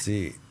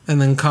see. And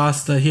then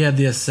Costa, he had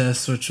the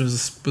assist, which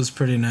was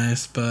pretty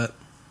nice, but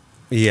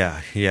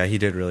yeah, he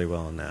did really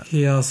well in that.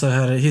 He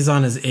also he's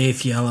on his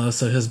 8th yellow,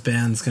 so his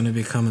ban's going to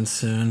be coming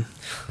soon.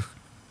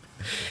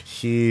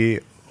 He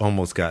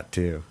almost got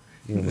 2.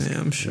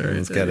 I'm sure. He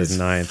almost got his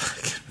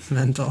 9th.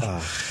 Mental.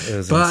 It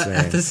was but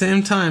insane. at the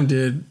same time,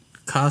 dude,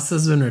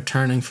 Costa's been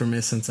returning for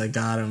me since I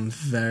got him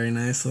very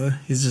nicely.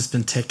 He's just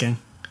been ticking.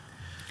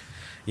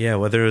 Yeah,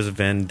 whether it was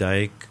Van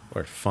Dijk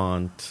or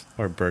Font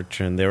or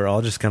Bertrand, they were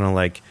all just kind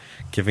of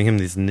giving him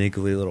these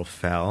niggly little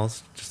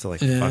fouls just to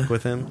fuck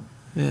with him.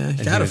 Yeah,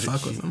 you gotta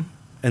fuck with him.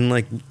 And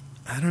I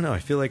don't know, I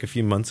feel like a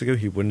few months ago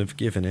he wouldn't have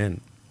given in.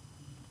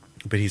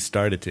 But he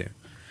started to.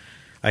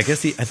 I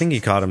think he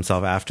caught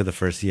himself after the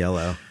first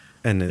yellow.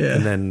 And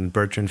then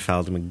Bertrand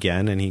fouled him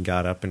again, and he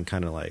got up and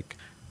kind of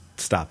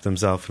stopped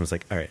himself and was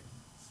like, all right,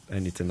 I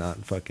need to not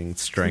fucking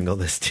strangle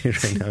this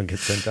dude right now and get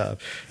sent off.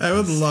 I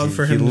would love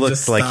for him to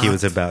just stop. He looked like he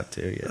was about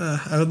to, yeah.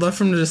 I would love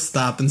for him to just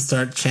stop and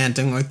start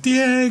chanting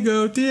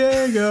Diego,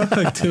 Diego,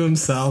 to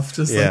himself,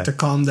 just to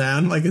calm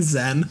down, like a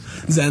Zen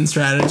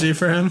strategy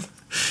for him.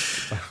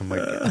 Oh my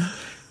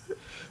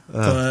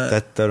God.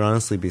 That'd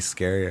honestly be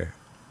scarier.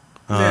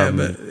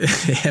 But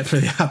for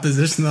the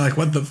opposition, they're like,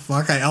 what the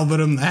fuck? I elbowed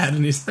him in the head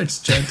and he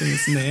starts chanting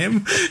his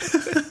name.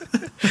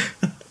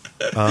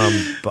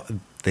 But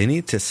they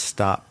need to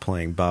stop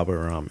playing Baba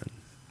Rahman.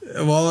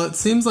 Well, it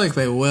seems like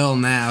they will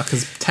now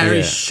because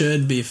Terry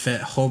should be fit,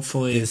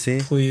 hopefully. Is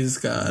he? Please,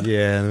 God.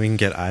 Yeah, and we can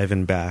get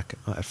Ivan back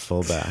at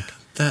fullback.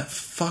 That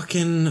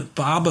fucking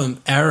Baba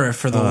error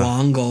for the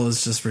long goal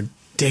is just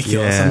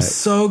ridiculous. Yeah. I'm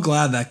so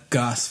glad that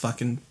Gus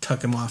fucking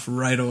took him off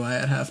right away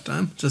at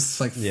halftime. Just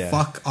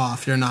fuck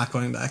off. You're not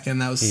going back in.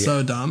 That was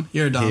so dumb.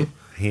 You're dumb.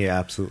 He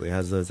absolutely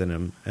has those in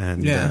him.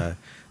 And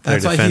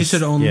that's why he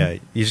should only... Yeah,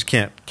 you just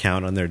can't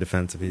count on their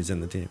defense if he's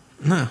in the team.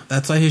 No,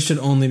 that's why he should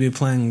only be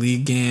playing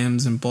league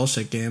games and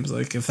bullshit games.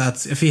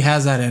 If he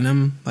has that in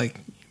him,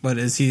 what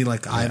is he,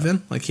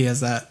 Ivan? He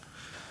has that...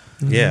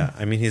 Mm-hmm. Yeah,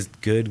 I mean, he's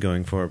good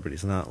going forward, but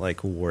he's not,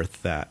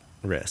 worth that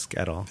risk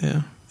at all.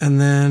 Yeah. And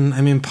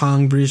then,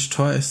 Pong breached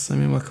twice.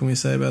 what can we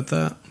say about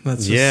that?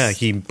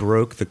 He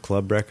broke the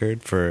club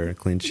record for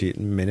clean sheet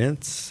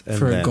minutes. And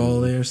for a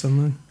goalie or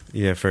something?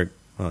 Yeah,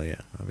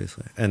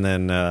 obviously. And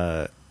then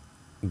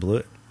blew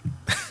it.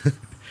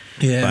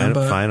 Yeah,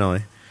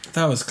 finally.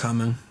 That was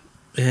coming.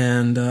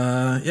 And,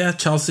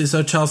 Chelsea.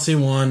 So Chelsea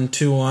won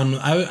 2-1.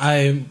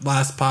 I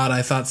last pod,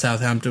 I thought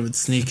Southampton would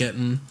sneak it,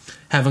 and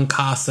having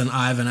Costa and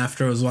Ivan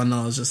after it was 1-0,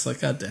 I was just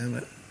like, God damn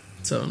it.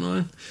 So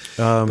annoying.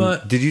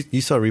 But did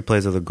you saw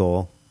replays of the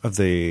goal, of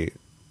the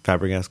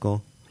Fabregas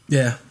goal?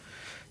 Yeah.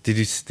 Did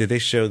they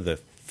show the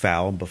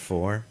foul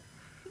before?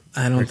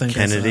 I don't think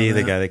Kennedy, I saw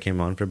that. the guy that came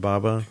on for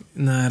Baba?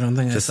 No, I don't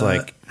think I saw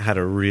it. Had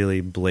a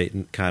really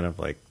blatant kind of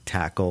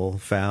tackle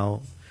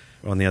foul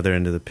on the other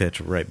end of the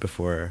pitch right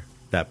before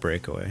that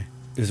breakaway.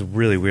 It was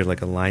really weird.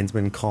 A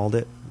linesman called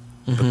it,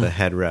 but the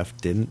head ref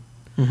didn't,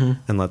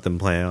 and let them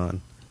play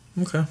on.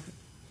 Okay.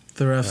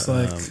 The ref's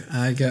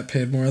I get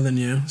paid more than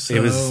you, so it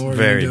was we're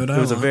going to do what I want.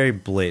 It was a very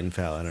blatant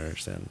foul. I don't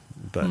understand,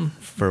 but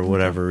for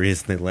whatever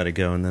reason, they let it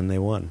go, and then they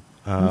won.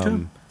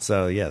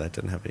 So that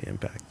didn't have any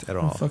impact at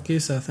all. Well, fuck you,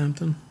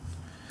 Southampton.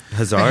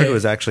 Hazard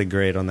was actually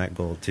great on that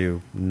goal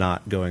too,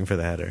 not going for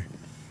the header.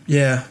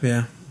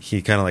 Yeah.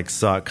 He kind of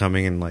saw it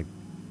coming and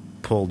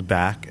pulled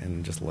back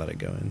and just let it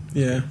go in.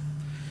 Yeah.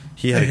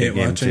 He had I hate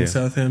watching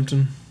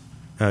Southampton.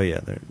 Oh yeah,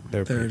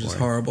 they're just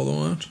horrible to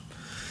watch.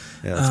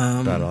 Yeah,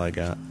 that's about all I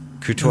got.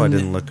 Courtois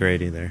didn't look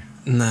great either.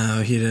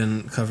 No, he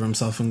didn't cover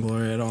himself in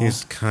glory at all. He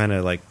was kind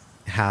of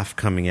half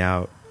coming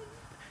out.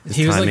 His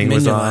he timing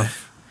was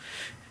off.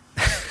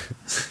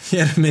 He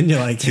had a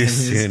Mignolet too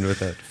soon with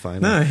that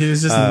final. No, he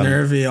was just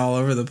nervy all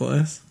over the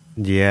place.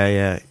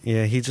 Yeah.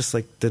 He just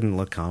didn't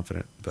look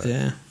confident. But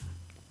yeah.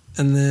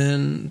 And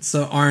then,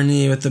 so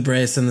Arnie with the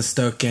brace in the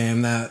Stoke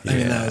game, that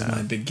was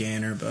my big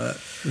gainer, but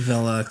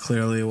Villa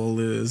clearly will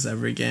lose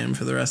every game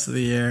for the rest of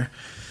the year.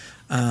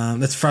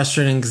 It's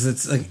frustrating because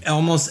it's like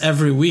almost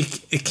every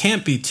week. It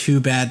can't be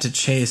too bad to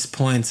chase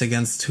points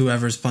against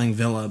whoever's playing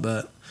Villa,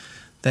 but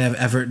they have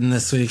Everton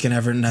this week, and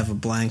Everton have a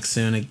blank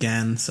soon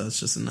again, so it's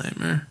just a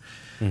nightmare.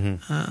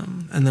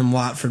 Mm-hmm. And then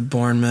Watford,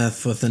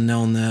 Bournemouth with a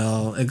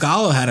 0-0.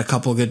 Igalo had a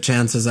couple good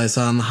chances I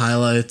saw in the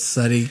highlights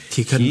that he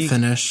couldn't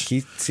finish.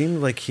 He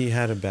seemed like he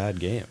had a bad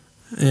game.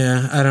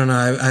 Yeah, I don't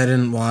know. I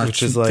didn't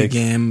watch the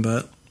game,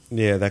 but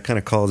yeah, that kind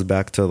of calls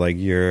back to like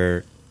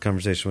your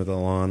conversation with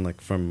Alon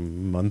like from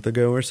a month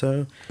ago or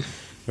so.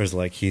 Whereas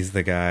like he's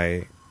the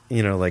guy,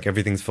 like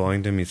everything's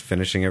falling to him. He's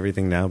finishing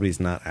everything now, but he's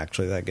not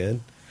actually that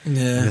good.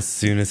 Yeah. And as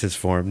soon as his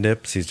form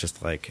dips, he's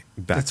just like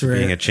back to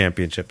being a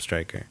championship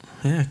striker.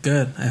 Yeah,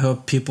 good. I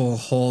hope people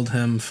hold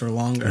him for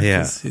longer.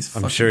 Yeah, he's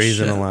I'm sure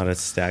he's in a lot of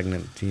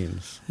stagnant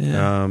teams.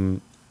 Yeah.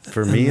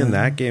 For me, in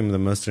that game, the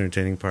most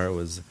entertaining part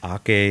was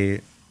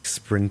Ake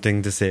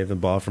sprinting to save the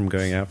ball from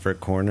going out for a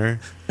corner,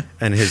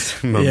 and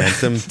his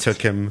momentum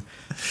took him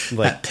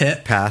like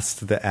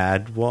past the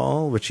ad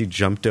wall, which he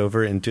jumped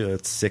over into a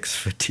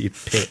 6-foot deep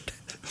pit.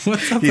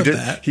 What's up with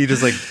that? He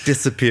just like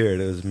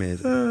disappeared. It was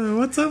amazing.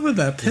 What's up with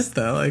that pit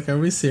though? Like, are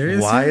we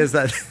serious? Why is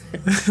that?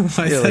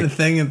 Why is that a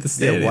thing at the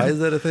stadium? Yeah, why is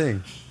that a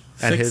thing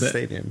at his Fix it.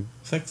 stadium?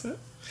 Fix it.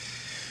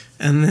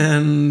 And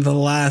then the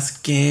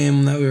last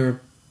game that we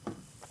were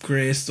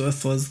graced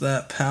with was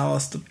that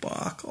Palace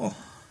debacle.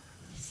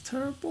 It's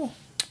terrible.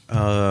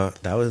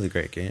 That was a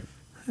great game.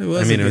 It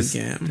was a good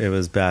game. It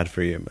was bad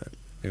for you, but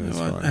it was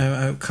fun.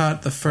 I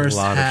caught the first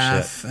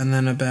half, and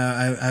then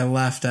I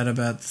left at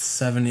about the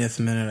 70th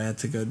minute. I had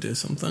to go do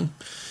something.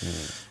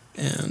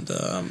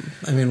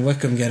 And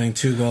Wickham getting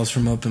 2 goals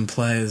from open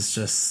play is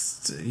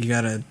just you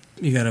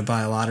gotta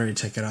buy a lottery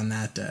ticket on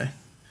that day.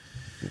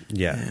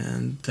 Yeah,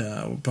 and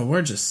but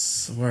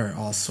we're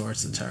all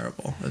sorts of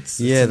terrible. It's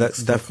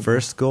that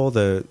first goal,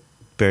 the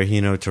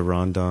Berahino to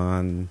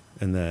Rondon,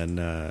 and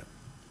then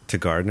to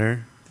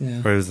Gardner,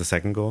 or it was the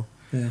second goal.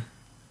 Yeah,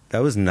 that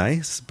was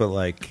nice, but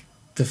like.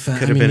 Could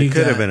Could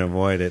have been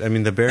avoided. I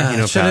mean, the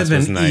Berahino pass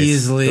was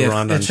nice. The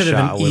Rondon should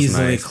have been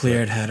easily nice,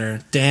 cleared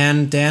header.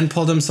 Dan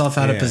pulled himself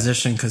out of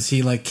position because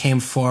he like came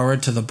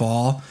forward to the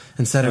ball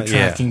instead of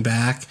tracking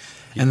back,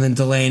 and then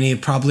Delaney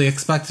probably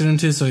expected him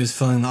to, so he was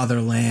filling the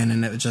other lane,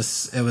 and it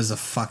was a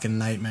fucking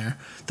nightmare.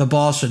 The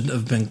ball should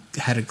have been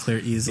headed clear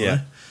easily.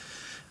 Yeah.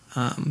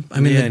 The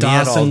Dawson he had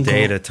all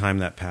day goal, to time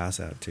that pass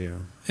out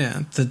too.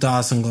 Yeah, the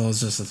Dawson goal is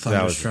just a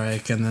thunder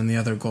strike, and then the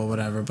other goal,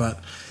 whatever.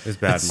 But it was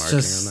bad marking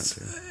on that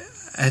too.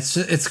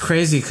 It's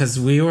crazy because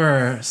we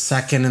were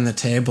second in the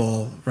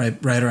table right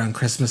around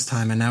Christmas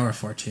time, and now we're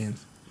 14th.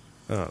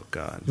 Oh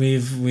God,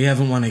 we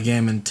haven't won a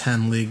game in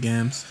 10 league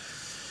games,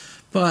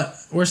 but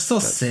we're still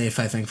safe,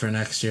 I think, for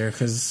next year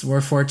because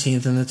we're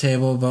 14th in the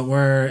table, but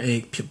we're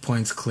 8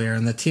 points clear,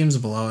 and the teams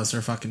below us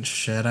are fucking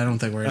shit. I don't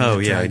think we're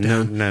gonna get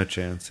down. No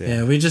chance.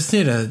 Yeah, we just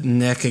need to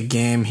nick a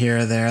game here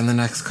or there in the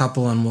next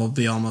couple, and we'll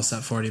be almost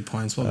at 40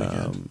 points. We'll be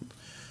good.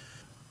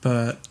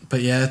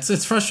 But yeah,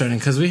 it's frustrating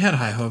because we had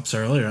high hopes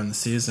earlier in the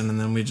season, and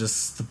then the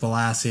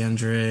Balassi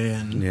injury,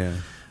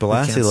 and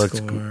Balassi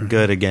looked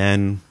good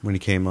again when he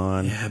came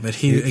on. Yeah, but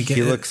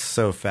he looks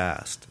so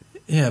fast.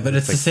 Yeah, but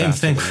it's the same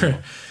thing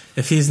for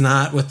if he's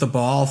not with the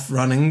ball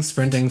running,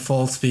 sprinting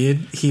full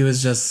speed. He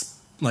was just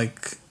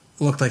like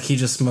looked like he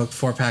just smoked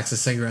 4 packs of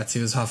cigarettes.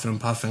 He was huffing and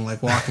puffing,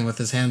 like walking with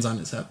his hands on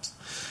his hips.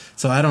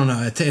 So I don't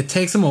know. It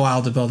takes him a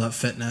while to build up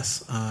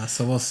fitness.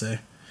 So we'll see.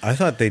 I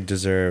thought they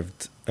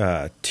deserved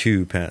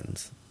 2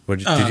 pens.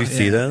 Did you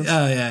see those?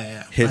 Oh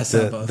yeah. Hit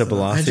the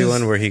Balassi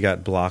one where he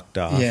got blocked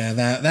off. Yeah,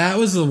 that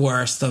was the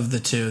worst of the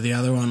 2. The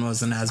other one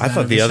wasn't as bad. I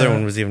thought the other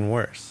one was even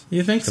worse.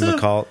 You think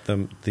so?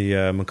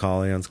 The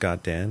Macaulay on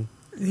Scott Dan.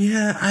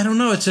 Yeah, I don't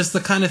know. It's just the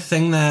kind of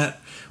thing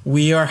that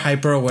we are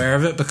hyper aware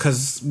of it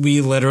because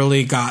we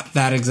literally got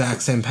that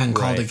exact same pen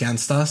called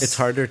against us. It's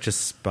harder to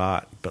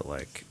spot, but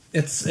like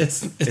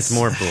it's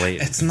more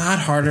blatant. It's not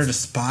harder to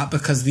spot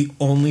because the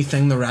only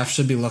thing the ref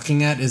should be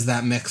looking at is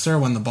that mixer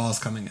when the ball's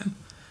coming in.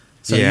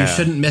 So you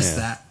shouldn't miss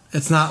that.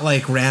 It's not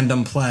like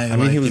random play. I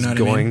mean, he was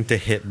going to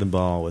hit the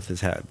ball with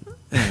his head.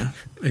 Yeah,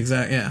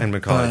 exactly. Yeah, and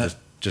Macaulay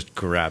just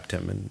grabbed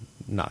him and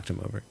knocked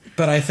him over.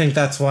 But I think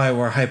that's why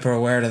we're hyper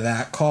aware to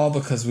that call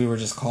because we were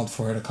just called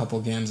for it a couple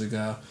games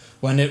ago.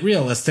 When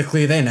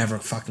realistically, they never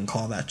fucking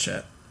call that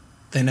shit.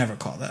 They never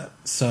call that.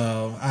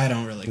 So I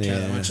don't really care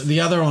that much. The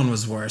other one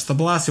was worse. The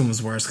Balassi one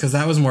was worse because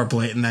that was more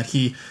blatant that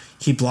he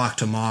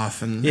blocked him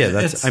off. And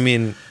I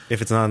mean,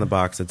 if it's not in the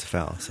box, it's a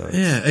foul. So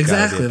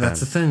exactly. That's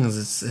the thing.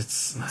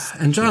 It's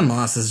and John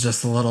Moss is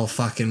just a little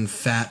fucking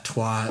fat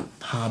twat,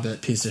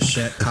 hobbit piece of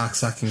shit,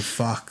 cocksucking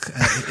fuck.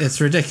 It's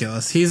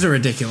ridiculous. He's a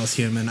ridiculous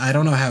human. I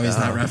don't know how he's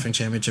not reffing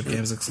championship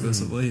games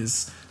exclusively.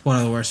 He's one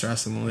of the worst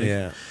refs in the league.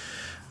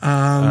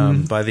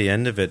 Yeah. By the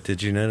end of it,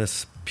 did you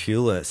notice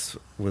Pulis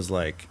was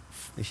like,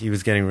 he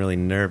was getting really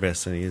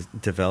nervous, and he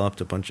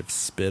developed a bunch of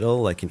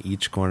spittle like in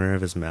each corner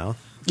of his mouth.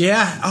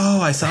 Yeah.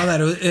 Oh, I saw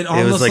that. It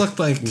almost looked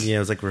like it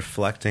was like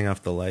reflecting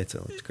off the lights.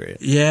 It looked great.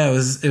 Yeah, it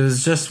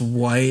was just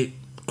white,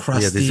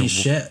 crusty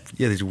shit.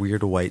 Yeah, these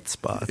weird white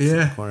spots.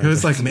 Yeah, it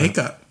was like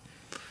makeup.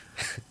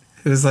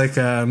 It was like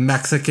a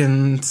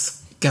Mexican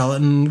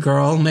skeleton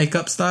girl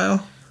makeup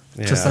style,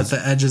 just at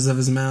the edges of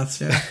his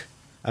mouth. Yeah.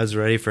 I was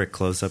ready for a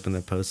close up in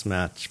the post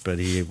match, but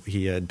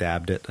he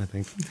dabbed it, I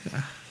think.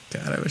 Yeah.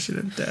 God, I wish he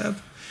didn't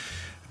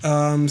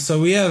dab.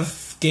 So we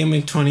have Game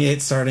Week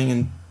 28 starting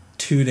in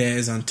 2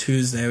 days. On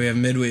Tuesday, we have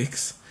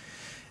midweeks.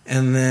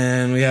 And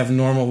then we have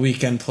normal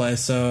weekend play.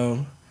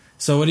 So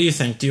what do you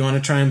think? Do you want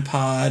to try and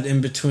pod in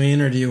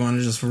between, or do you want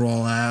to just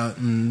roll out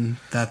and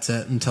that's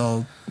it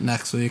until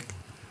next week?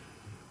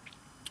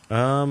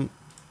 I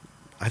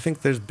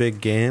think there's big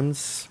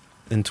games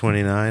in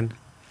 29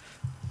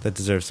 that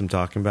deserve some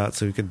talking about,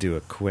 so we could do a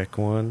quick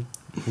one.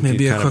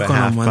 Maybe a quick one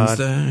on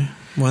Wednesday.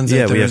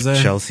 Thursday. We have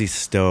Chelsea,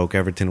 Stoke,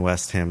 Everton,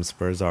 West Ham,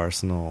 Spurs,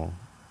 Arsenal.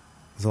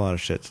 There's a lot of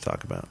shit to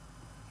talk about.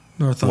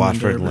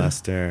 Watford, Derby.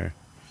 Leicester,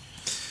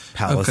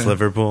 Palace,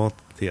 Liverpool,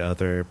 the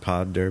other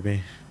pod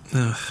derby.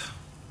 Ugh.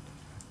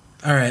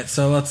 All right,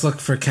 so let's look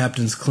for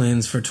captain's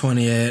cleans for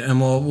 28,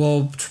 and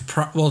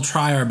we'll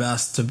try our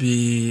best to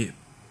be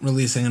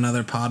releasing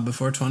another pod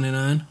before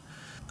 29.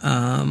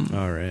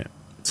 All right.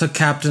 So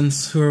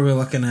captains, who are we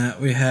looking at?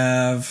 We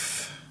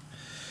have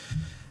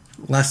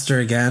Leicester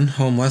again,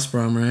 home West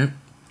Brom, right?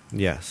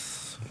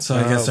 Yes. So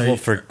I guess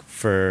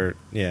for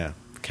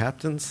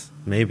captains,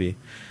 maybe.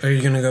 Are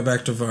you going to go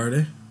back to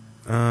Vardy?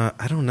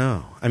 I don't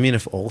know. I mean,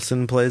 if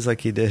Olsen plays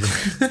like he did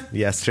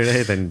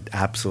yesterday, then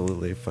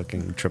absolutely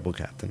fucking triple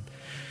captain.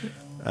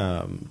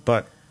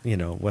 But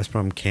West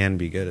Brom can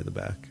be good at the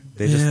back.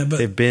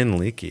 They've been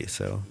leaky,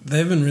 so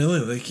they've been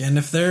really leaky. And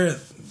if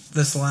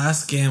this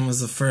last game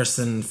was the first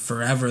in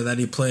forever that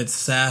he played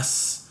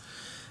Sass,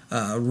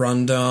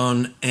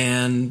 Rondon,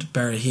 and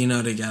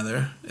Berahino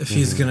together. If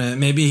he's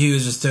maybe he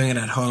was just doing it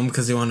at home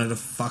because he wanted to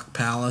fuck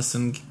Palace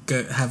and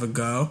have a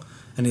go,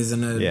 and he's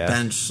gonna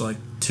bench like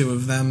two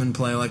of them and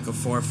play like a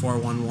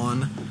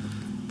 4-4-1-1.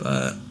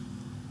 But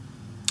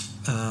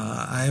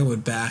I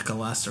would back a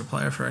Leicester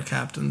player for a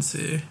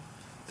captaincy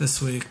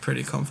this week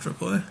pretty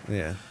comfortably.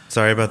 Yeah.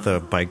 Sorry about the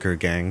biker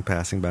gang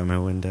passing by my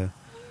window.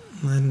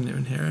 I didn't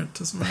even hear it.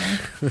 Doesn't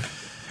matter.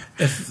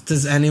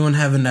 Does anyone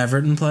have an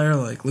Everton player?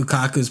 Like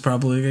Lukaku's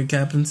probably a good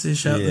captaincy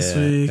shout this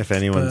week. If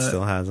anyone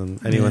still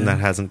hasn't. Anyone that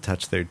hasn't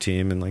touched their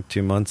team in like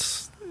 2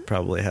 months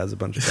probably has a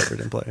bunch of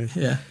Everton players.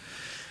 Yeah.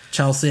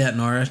 Chelsea at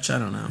Norwich, I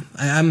don't know.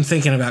 I'm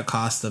thinking about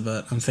Costa,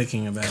 but I'm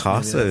thinking about...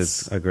 Costa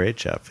is a great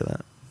shout for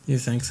that. You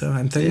think so?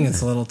 I'm thinking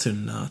it's a little too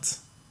nuts.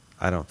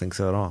 I don't think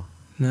so at all.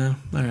 No?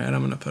 All right, I'm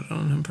going to put it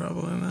on him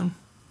probably then.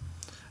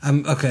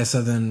 Okay,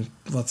 so then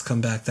let's come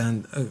back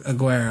then.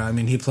 Aguero, I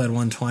mean, he played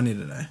 120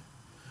 today.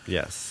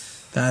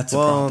 Yes. That's a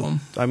problem.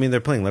 I mean, they're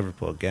playing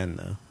Liverpool again,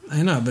 though.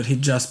 I know, but he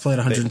just played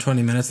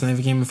 120 minutes and they have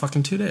a game in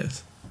fucking 2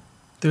 days.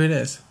 3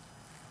 days.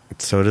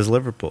 So does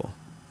Liverpool.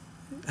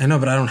 I know,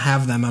 but I don't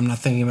have them. I'm not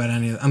thinking about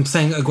any of them. I'm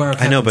saying Aguero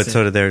captaincy. I know, but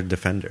so do their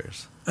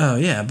defenders. Oh,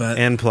 yeah, but...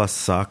 And plus,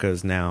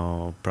 Saka's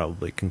now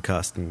probably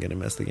concussed and going to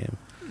miss the game.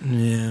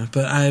 Yeah,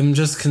 but I'm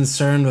just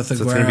concerned with Aguero.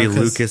 So it's going to be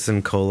Lucas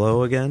and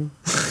Colo again?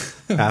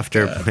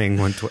 After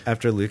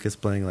Lucas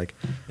playing like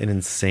an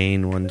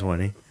insane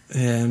 120.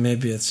 Yeah,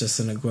 maybe it's just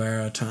an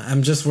Aguero time.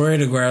 I'm just worried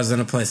Aguero's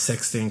going to play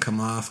 60 and come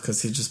off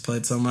because he just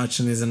played so much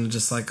and he's going to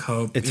just like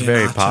hope. It's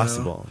very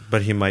possible,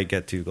 but he might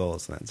get 2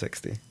 goals in that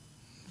 60.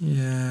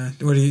 Yeah.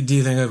 What do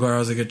you think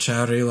Aguero's a good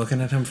shout? Are you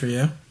looking at him for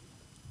you?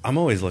 I'm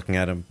always looking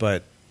at him,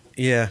 but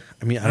yeah,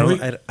 I mean,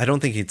 I don't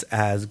think he's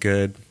as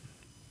good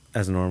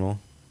as normal.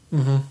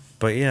 Mm-hmm.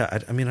 But yeah,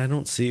 I mean, I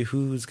don't see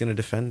who's going to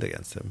defend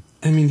against him.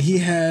 I mean, he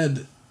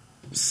had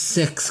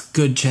 6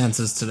 good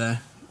chances today.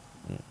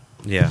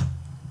 Yeah.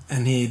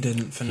 And he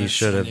didn't finish. He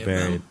should have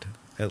buried.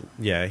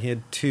 Yeah, he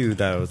had 2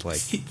 that was like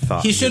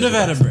he should have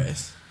had a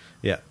brace.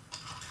 Yeah.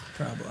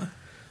 Probably.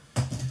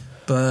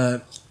 But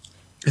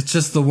it's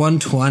just the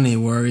 120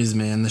 worries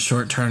me, and the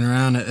short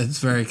turnaround, it's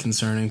very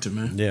concerning to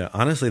me. Yeah,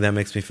 honestly, that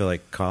makes me feel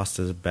like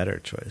Costa's a better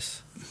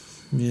choice.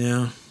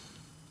 Yeah.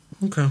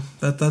 Okay,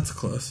 that's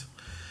close.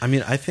 I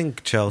mean, I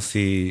think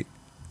Chelsea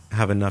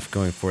have enough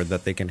going forward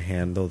that they can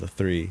handle the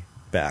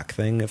 3-back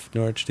thing if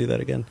Norwich do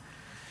that again.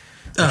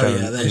 They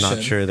I'm should.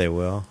 not sure they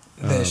will.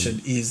 They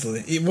should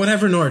easily.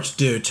 Whatever Norwich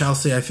do,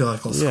 Chelsea, I feel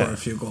like, will score a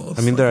few goals.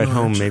 I mean, they're at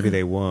home. Maybe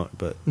they won't,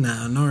 but...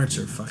 No, Norwich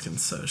are fucking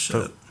so shit.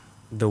 But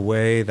the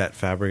way that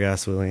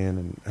Fabregas, Willian,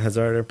 and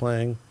Hazard are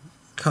playing...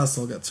 Costa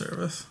will get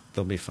service.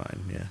 They'll be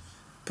fine, yeah.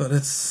 But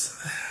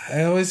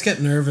I always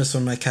get nervous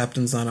when my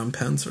captain's not on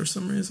Pence for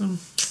some reason.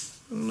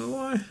 I don't know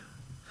why.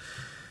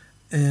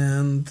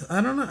 And I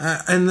don't know.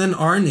 And then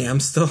Arnie, I'm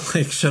still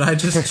like, should I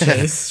just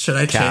chase? Should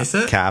I chase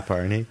it? Cap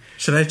Arnie.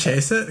 Should I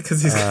chase it?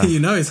 Because he's,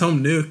 he's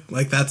home nuke.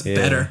 Like, that's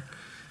better.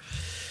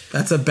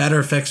 That's a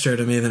better fixture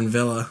to me than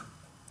Villa.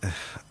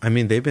 I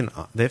mean, they've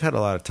had a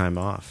lot of time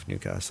off,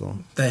 Newcastle.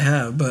 They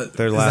have, but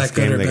their last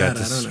game they got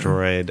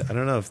destroyed. I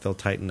don't know if they'll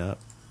tighten up.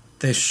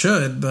 They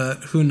should, but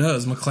who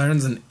knows?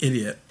 McLaren's an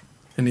idiot,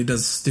 and he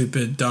does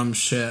stupid, dumb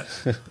shit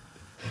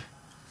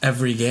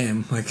every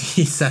game. Like,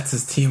 he sets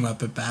his team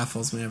up. It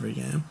baffles me every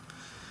game.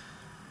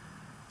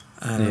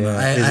 I don't know.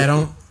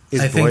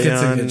 I think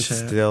it's a good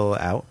shot. Still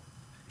out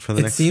for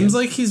the next game? It seems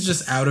like he's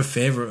just out of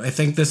favor. I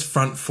think this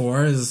front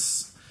four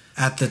is,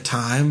 at the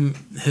time,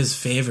 his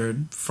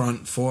favored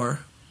front four.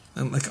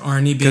 And like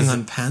Arnie being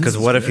on Pence. Because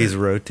what if he's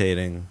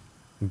rotating?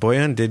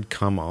 Boyan did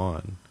come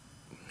on.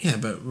 Yeah,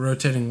 but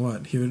rotating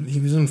what? He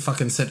was gonna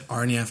fucking sit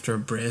Arnie after a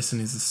brace,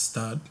 and he's a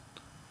stud.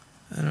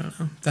 I don't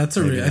know.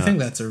 I think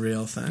that's a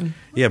real thing.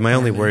 Yeah, my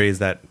only worry is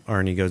that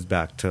Arnie goes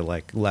back to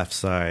like left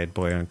side.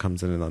 Boyan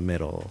comes in the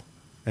middle,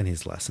 and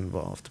he's less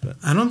involved. But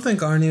I don't think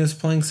Arnie was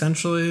playing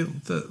centrally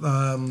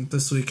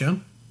this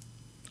weekend.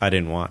 I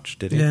didn't watch.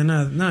 Did he? Yeah,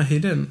 no, he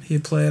didn't. He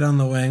played on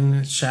the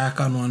wing. Shaq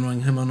on one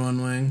wing, him on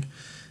one wing.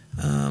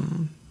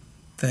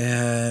 They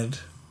had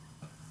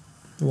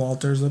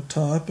Walters up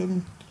top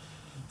and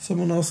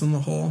someone else in the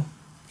hole.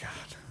 God,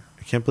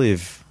 I can't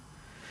believe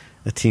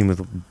a team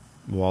with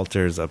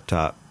Walters up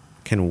top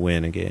can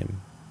win a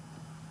game.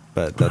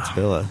 But that's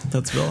Villa.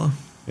 That's Villa.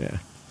 Yeah.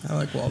 I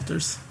like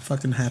Walters.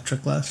 Fucking hat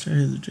trick last year.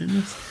 He's a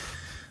genius.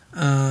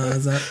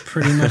 Is that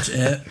pretty much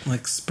it?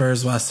 Like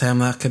Spurs, West Ham,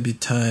 that could be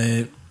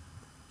tight.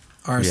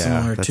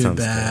 Arsenal are too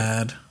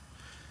bad. Good.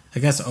 I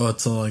guess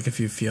Özil, like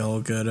if you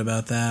feel good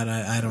about that,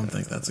 I don't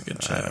think that's a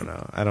good shot. I don't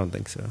know. I don't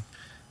think so.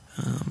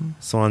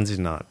 Swansea's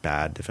not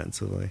bad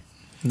defensively.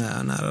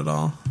 No, not at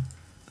all.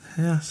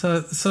 Yeah,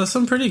 so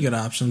some pretty good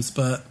options,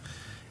 but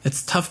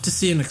it's tough to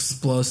see an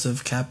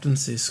explosive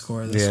captaincy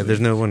score this week. There's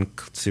no one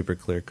super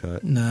clear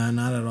cut. No,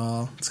 not at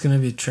all. It's going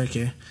to be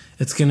tricky.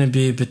 It's going to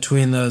be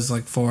between those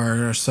like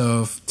 4 or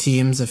so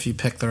teams if you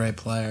pick the right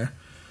player.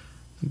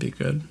 It'd be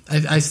good.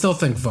 I still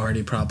think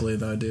Vardy probably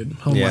though,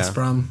 dude. West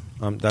Brom.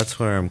 That's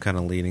where I'm kind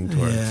of leaning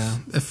towards. Yeah,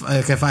 if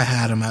I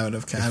had him, I would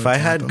have. If I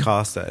had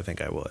Costa, I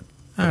think I would.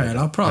 All right,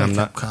 I'll probably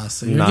cap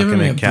Costa. You're giving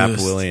me a cap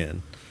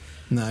Willian.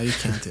 No, you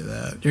can't do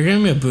that. You're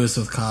giving me a boost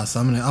with Costa.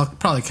 I'll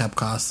probably cap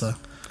Costa.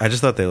 I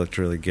just thought they looked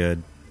really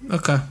good.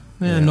 Okay.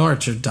 Yeah.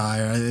 Norwich are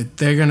dire.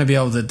 They're going to be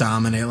able to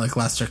dominate like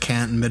Leicester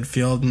can't in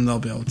midfield, and they'll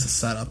be able to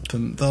set up.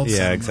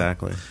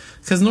 Exactly.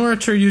 Because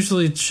Norwich are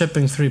usually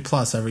shipping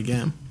 3+ every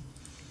game.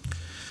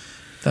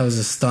 That was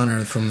a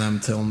stunner from them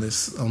to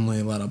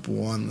only let up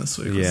 1 this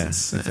week. Yeah,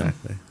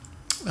 exactly.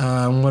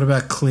 What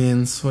about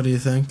cleans? What do you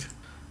think?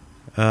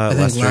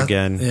 Leicester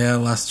again. Yeah,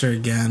 Leicester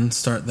again.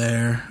 Start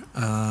there.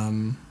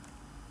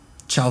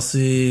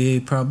 Chelsea,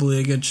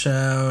 probably a good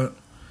shout.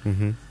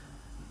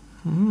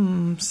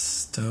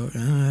 Stoke.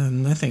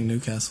 I think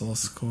Newcastle will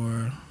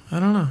score. I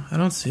don't know. I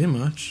don't see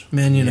much.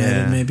 Man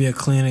United, maybe a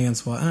clean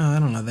against what? I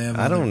don't know. They have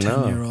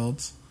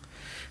 10-year-olds.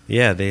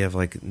 Yeah, they have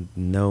like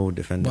no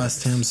defenders.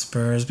 West Ham,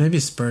 Spurs. Maybe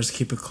Spurs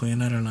keep it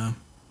clean. I don't know.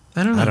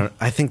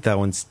 I think that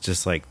one's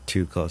just like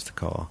too close to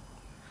call.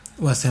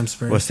 West Ham,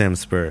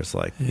 Spurs.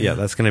 Like,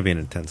 that's going to be an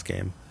intense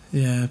game.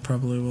 Yeah, it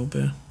probably will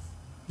be.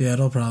 Yeah,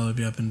 it'll probably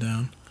be up and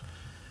down.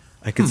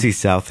 I could see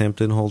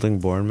Southampton holding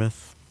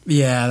Bournemouth.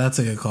 Yeah, that's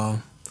a good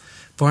call.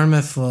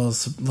 Bournemouth a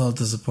little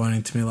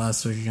disappointing to me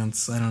last week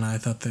against. I don't know. I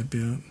thought they'd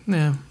be.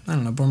 Yeah, I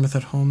don't know. Bournemouth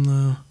at home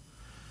though.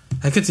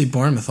 I could see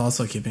Bournemouth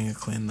also keeping it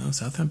clean though.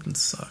 Southampton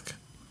suck.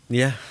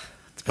 Yeah,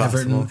 it's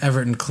possible.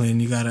 Everton clean.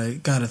 You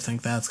gotta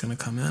think that's gonna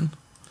come in.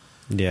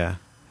 Yeah,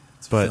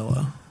 it's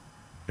Villa.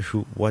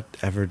 Who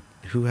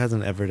has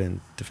an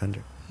Everton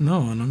defender? No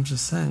one. I'm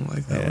just saying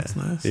like that looks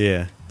nice.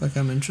 Yeah, like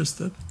I'm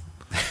interested.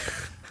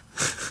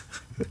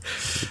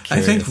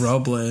 I think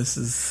Robles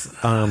is.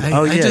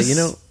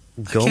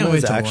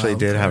 Gomez actually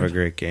did have a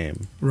great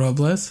game.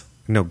 Robles?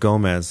 No,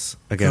 Gomez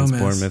against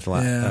Bournemouth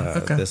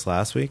this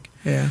last week.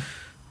 Yeah.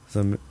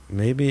 So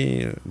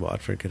maybe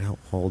Watford could help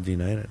hold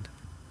United.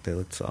 They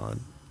looked solid.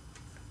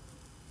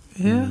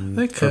 Yeah,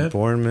 they could. For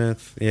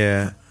Bournemouth,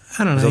 yeah.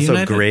 I don't know. Also,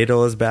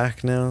 Gradle is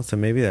back now, so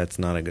maybe that's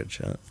not a good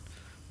shot.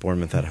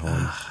 Bournemouth at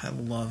home. I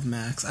love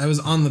Max. I was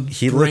on the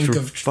brink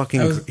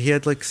of... He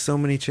had like so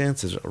many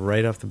chances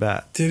right off the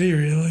bat. Did he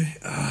really?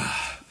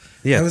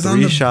 Yeah,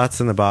 3 shots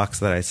in the box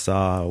that I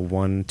saw,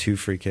 1-2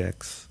 free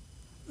kicks.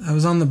 I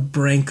was on the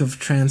brink of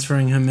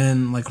transferring him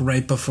in like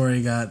right before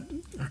he got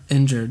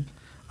injured.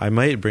 I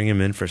might bring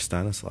him in for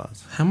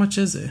Stanislas. How much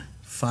is he?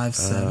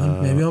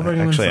 5'7"? Maybe I'll bring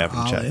him in for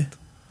Ollie. Checked.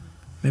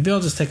 Maybe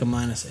I'll just take a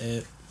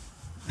 -8.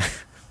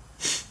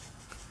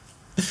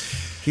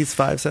 He's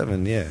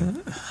 5'7", yeah.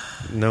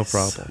 No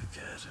problem. So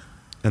good.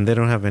 And they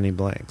don't have any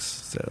blanks,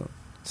 so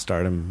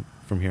start him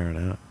from here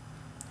on out.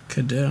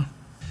 Could do.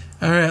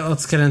 All right,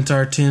 let's get into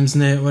our teams,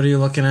 Nate. What are you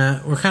looking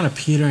at? We're kind of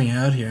petering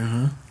out here,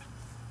 huh?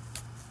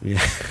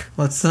 Yeah.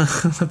 Let's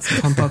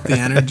pump up the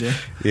energy.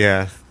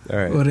 Yeah. All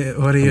right.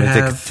 What do you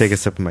have? Take a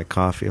sip of my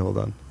coffee. Hold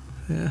on.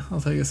 Yeah, I'll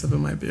take a sip of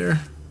my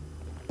beer.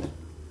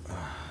 All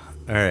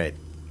right.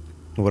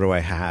 What do I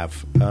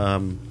have?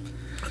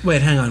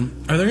 Wait, hang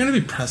on. Are there going to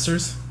be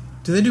pressers?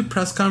 Do they do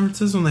press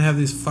conferences when they have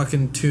these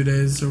fucking 2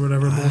 days or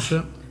whatever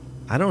bullshit?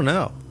 I don't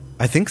know.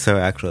 I think so,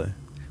 actually.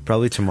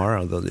 Probably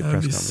tomorrow they'll do press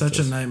conferences. Such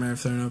a nightmare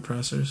if there are no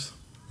pressers.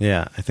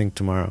 Yeah, I think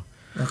tomorrow.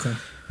 Okay.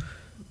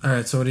 All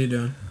right. So what are you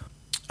doing?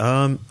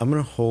 I'm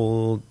gonna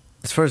hold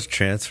as far as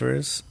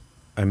transfers.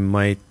 I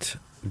might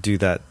do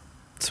that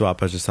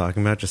swap I was just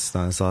talking about, just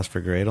Stanislas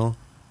for Gradle.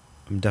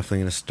 I'm definitely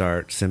gonna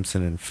start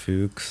Simpson and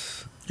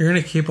Fuchs. You're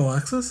gonna keep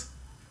Alexis?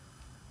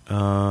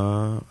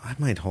 I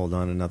might hold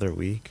on another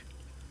week.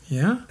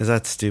 Yeah. Is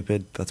that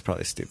stupid? That's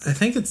probably stupid. I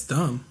think it's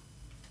dumb.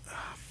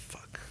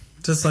 Fuck.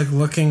 Just like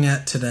looking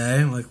at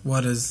today, like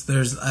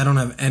I don't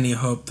have any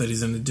hope that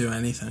he's going to do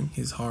anything.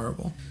 He's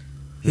horrible.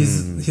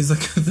 He's like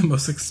the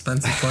most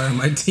expensive player on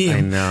my team.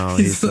 I know.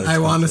 I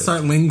want to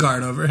start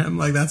Lingard over him.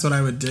 Like that's what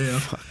I would do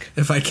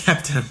if I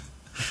kept him.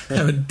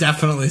 I would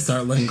definitely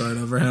start Lingard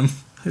over him.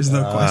 There's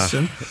no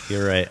question.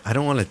 You're right. I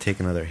don't want to take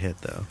another hit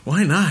though.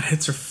 Why not?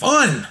 Hits are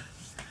fun.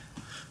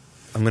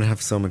 I'm gonna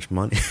have so much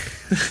money.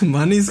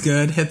 Money's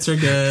good. Hits are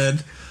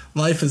good.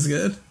 Life is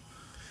good.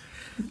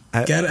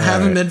 Have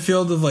a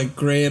midfield of like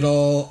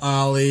Gradle,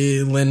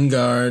 Ollie,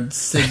 Lingard,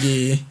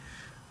 Siggy,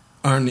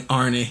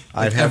 Arnie.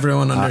 Like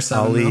everyone under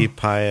 7 Ollie, mil.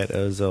 Pyatt,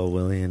 Ozil,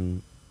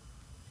 Willian,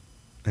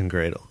 and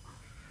Gradle.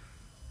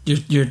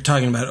 You're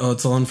talking about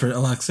Ozil for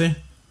Alexi?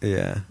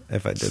 Yeah,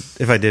 if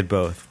I did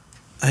both.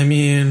 I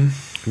mean,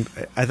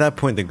 at that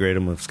point, the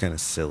Gradle move's kind of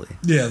silly.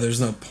 Yeah, there's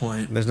no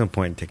point. There's no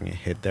point in taking a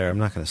hit there. I'm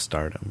not going to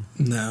start him.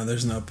 No,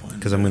 there's no point.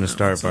 Because I'm going to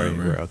start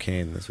Barry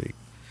Kane this week.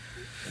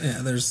 Yeah,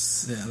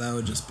 that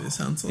would just be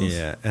senseless.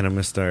 Yeah, and I'm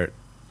going to start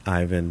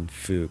Ivan,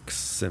 Fuchs,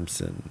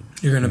 Simpson.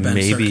 You're going to bench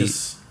maybe,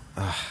 Circus.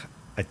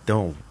 I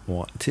don't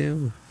want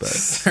to, but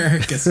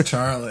Circus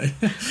Charlie.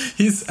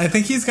 I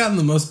think he's gotten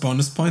the most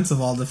bonus points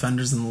of all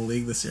defenders in the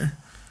league this year.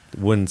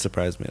 Wouldn't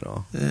surprise me at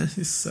all. Yeah,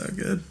 he's so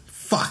good.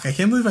 Fuck, I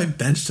can't believe I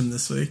benched him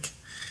this week.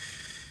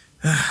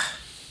 I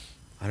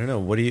don't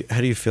know. How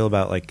do you feel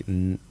about like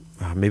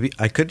maybe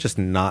I could just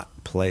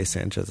not play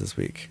Sanchez this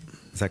week?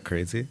 Is that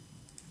crazy?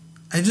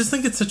 I just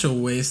think it's such a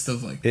waste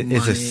of like money.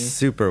 It's a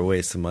super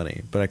waste of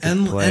money, but I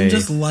could play and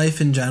just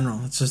life in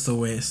general. It's just a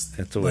waste.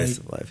 It's a waste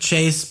of life.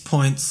 Chase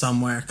points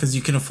somewhere because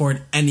you can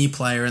afford any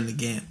player in the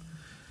game.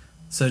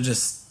 So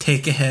just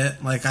take a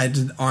hit, like I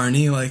did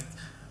Arnie. Like,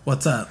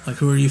 what's up? Like,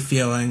 who are you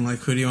feeling? Like,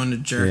 who do you want to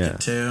jerk it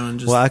to? And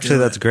just actually,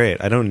 that's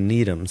great. I don't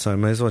need him, so I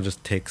might as well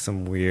just take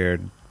some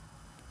weird.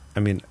 I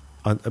mean,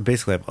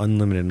 basically, I have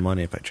unlimited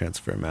money if I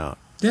transfer him out.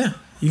 Yeah,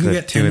 you can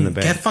get 2 in the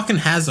bank. Get fucking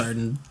Hazard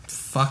and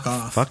fuck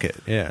off. Fuck it,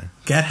 yeah.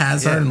 Get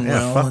Hazard and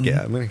Will. Fuck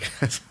yeah, I'm gonna get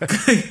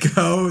Hazard.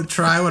 Go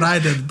try what I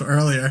did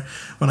earlier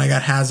when I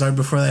got Hazard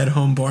before they had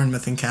home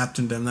Bournemouth and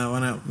captained him.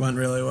 That went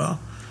really well.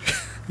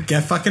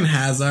 Get fucking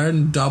Hazard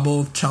and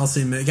double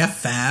Chelsea. Get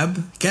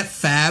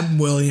Fab,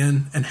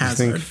 Willian, and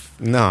Hazard.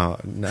 No,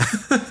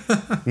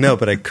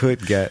 but I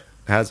could get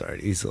Hazard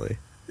easily.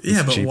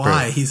 Yeah, but cheaper.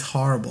 Why? He's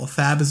horrible.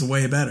 Fab is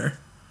way better.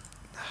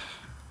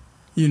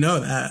 You know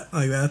that.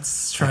 Like,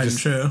 that's tried and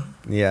true.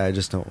 Yeah, I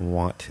just don't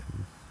want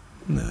him.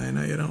 No, I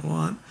know you don't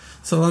want.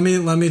 So let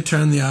me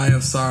turn the eye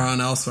of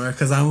Sauron elsewhere,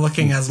 because I'm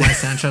looking as my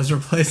Sanchez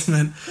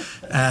replacement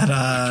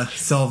at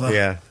Silva.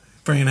 Yeah.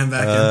 Bringing him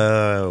back in.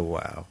 Oh,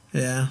 wow.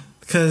 Yeah.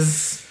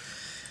 Because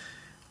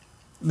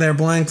their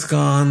blank's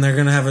gone. They're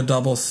going to have a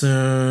double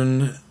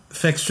soon.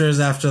 Fixtures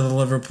after the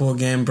Liverpool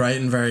game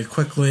brighten very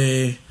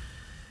quickly.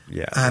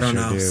 Yeah, I don't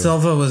know.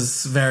 Silva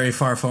was very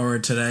far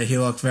forward today. He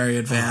looked very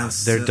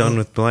advanced. They're done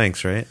with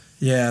blanks, right?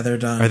 Yeah, they're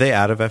done. Are they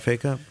out of FA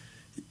Cup?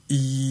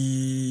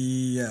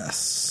 Yes.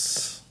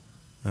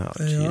 Oh,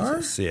 they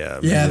Jesus. Are? Yeah.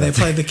 Yeah, they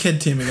played the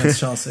kid team against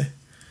Chelsea.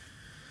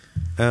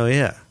 Oh,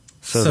 yeah.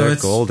 So they're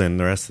golden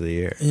the rest of the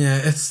year. Yeah,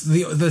 it's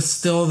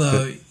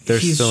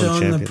he's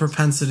shown the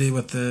propensity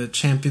with the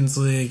Champions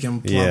League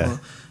and blah, blah.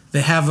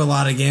 They have a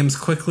lot of games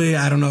quickly.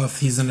 I don't know if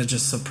he's going to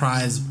just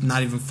surprise,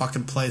 not even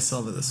fucking play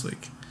Silva this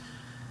week.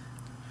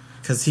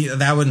 Because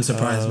that wouldn't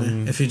surprise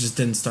me if he just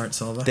didn't start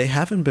Silva. They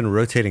haven't been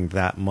rotating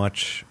that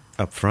much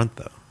up front,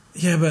 though.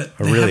 Yeah, but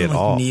they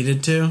haven't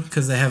needed to,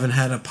 because they haven't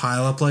had a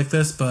pile up like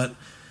this. But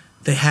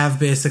they have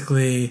they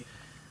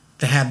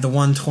had the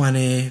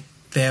 120.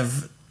 They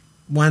have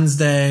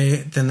Wednesday,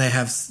 then they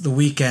have the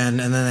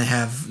weekend, and then they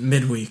have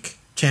midweek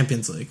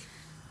Champions League,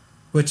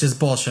 which is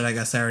bullshit. I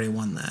guess they already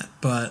won that,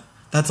 but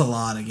that's a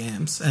lot of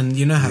games. And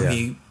you know how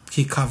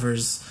he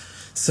covers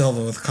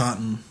Silva with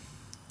cotton.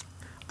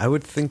 I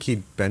would think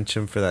he'd bench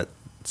him for that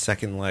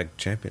second leg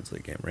Champions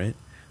League game, right?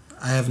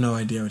 I have no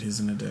idea what he's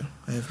going to do.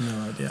 I have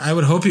no idea. I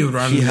would hope he would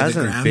run him to the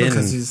ground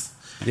because he's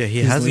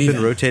hasn't leaving.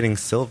 Been rotating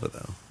Silva,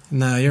 though.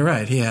 No, you're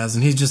right. He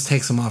hasn't. He just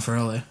takes him off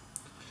early.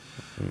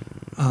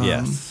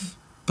 Yes.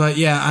 But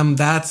yeah,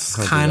 that's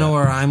kind of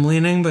where I'm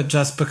leaning. But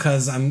just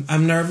because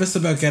I'm nervous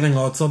about getting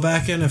Ozil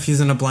back in if he's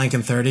in a blank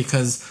in 30,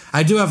 because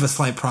I do have a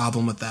slight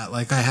problem with that.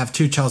 Like, I have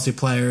 2 Chelsea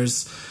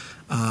players.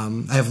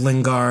 I have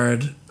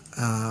Lingard.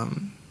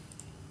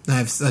 I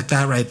have like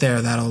that right there.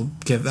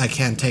 I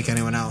can't take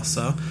anyone else.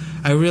 So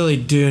I really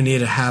do need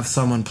to have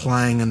someone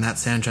playing in that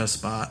Sanchez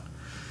spot.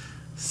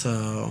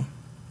 So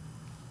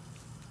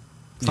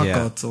fuck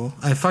Ozil.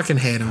 I fucking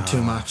hate him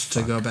too much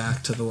to go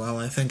back to the well.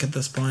 I think at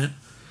this point.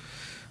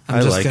 I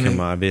like him,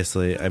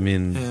 obviously. I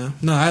mean,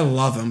 no, I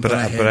love him, but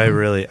I hate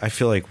him. I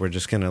feel like we're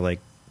just gonna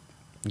like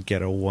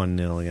get a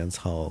 1-0 against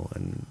Hull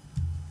and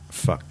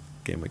fuck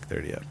Game Week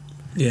 30 up.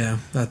 Yeah,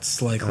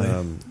 that's likely.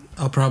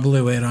 I'll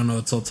probably wait on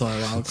Özil till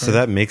I wildcard. So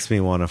that makes me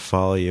want to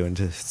follow you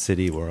into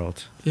City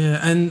World. Yeah,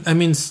 and I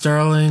mean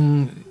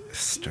Sterling.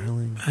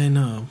 I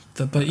know,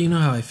 but you know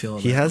how I feel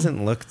about He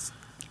hasn't looked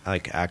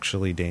like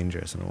actually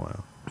dangerous in a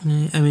while.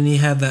 I mean, he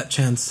had that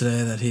chance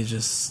today that he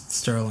just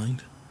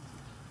Sterlinged.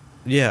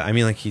 Yeah, I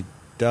mean, like he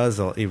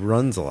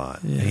runs a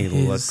lot, and he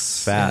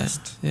looks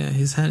fast. Yeah,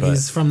 he's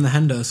from the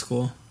Hendo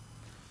school.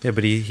 Yeah,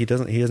 but he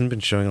hasn't been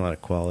showing a lot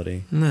of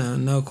quality.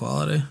 No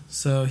quality.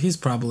 So he's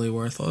probably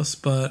worthless.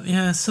 But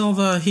yeah,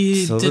 Silva's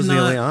the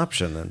only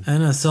option then. I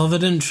know Silva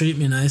didn't treat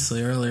me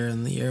nicely earlier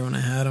in the year when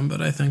I had him,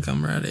 but I think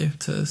I'm ready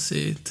to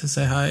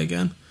say hi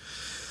again.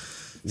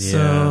 Yeah.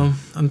 So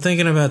I'm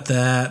thinking about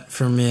that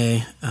for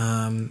me,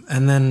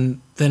 and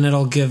then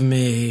it'll give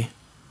me.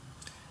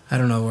 I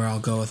don't know where I'll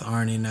go with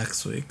Arnie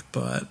next week,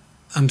 but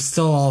I'm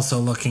still also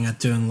looking at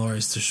doing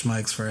Loris to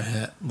Schmeichs for a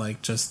hit,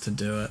 like just to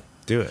do it.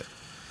 Do it.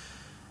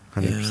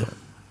 100%. Yeah.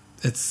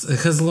 It's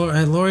because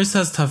Loris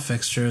has tough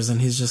fixtures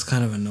and he's just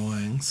kind of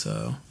annoying.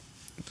 So,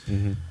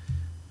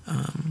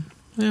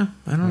 yeah,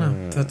 I don't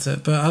know. That's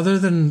it. But other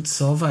than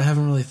Silva, I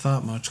haven't really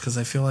thought much because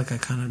I feel like I'm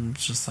going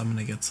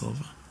to get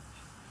Silva.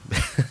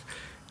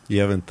 You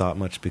haven't thought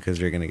much because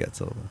you're going to get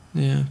Silva.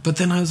 Yeah, but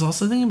then I was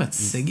also thinking about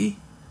Siggy.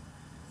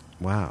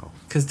 Wow.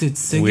 Because dude,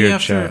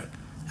 Siggy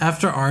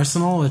after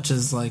Arsenal, which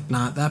is like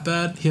not that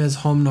bad, he has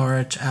home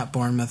Norwich, at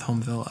Bournemouth,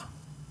 home Villa.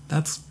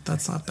 That's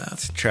not bad.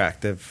 It's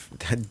attractive.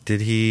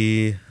 Did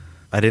he?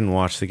 I didn't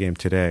watch the game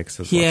today because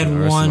I was he had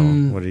Arsenal.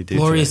 one. What did he do?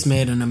 Loris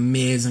made an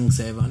amazing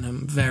save on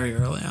him very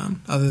early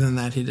on. Other than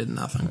that, he did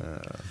nothing.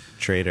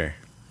 Traitor.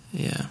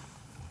 Yeah.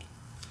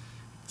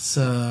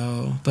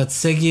 So, but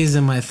Siggy's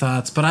in my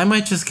thoughts. But I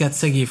might just get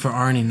Siggy for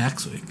Arnie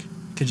next week.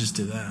 Could just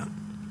do that,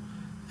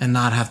 and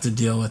not have to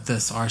deal with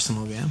this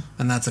Arsenal game,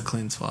 and that's a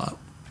clean swap.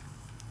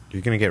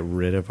 You're gonna get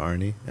rid of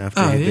Arnie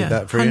after he did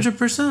that for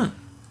 100%.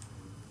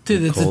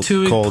 Dude, it's a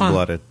 2-week punt.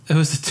 Cold-blooded. It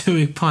was a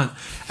 2-week punt.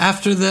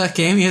 After that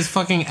game, he is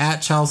fucking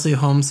at Chelsea,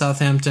 home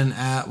Southampton,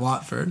 at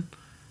Watford.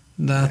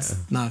 That's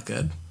not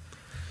good.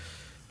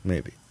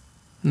 Maybe.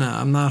 No,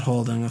 I'm not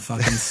holding a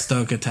fucking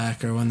Stoke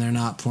attacker when they're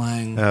not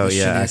playing the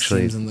shittiest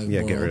teams in the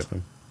world. Get rid of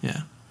him.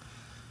 Yeah.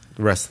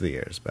 The rest of the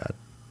year is bad.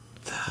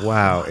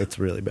 Wow, it's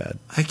really bad.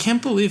 I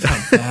can't believe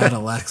how bad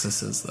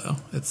Alexis is, though.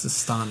 It's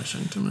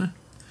astonishing to me.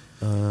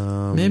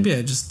 Maybe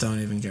I just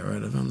don't even get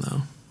rid of him,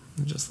 though.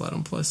 And just let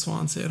him play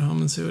Swansea at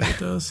home and see what he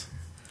does.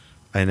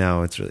 I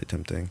know, it's really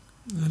tempting.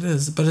 It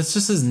is, but it's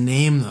just his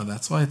name, though.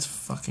 That's why it's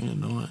fucking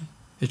annoying.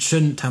 It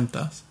shouldn't tempt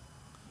us.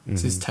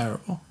 Because he's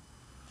terrible.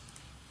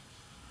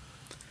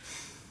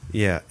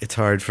 Yeah, it's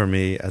hard for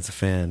me as a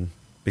fan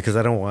because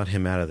I don't want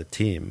him out of the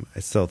team. I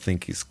still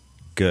think he's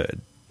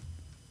good.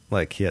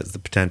 Like, he has the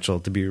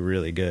potential to be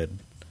really good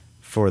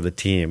for the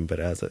team, but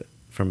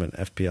from an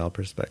FPL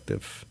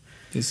perspective,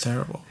 he's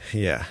terrible.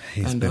 Yeah,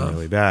 he's been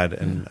really bad,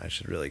 and I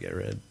should really get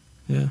rid.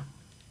 Yeah.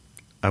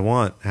 I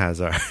want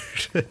Hazard.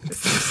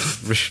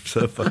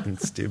 So fucking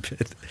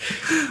stupid.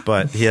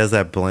 But he has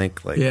that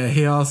blank, like... Yeah,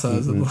 he also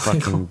has a blank.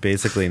 Fucking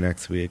basically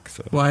next week.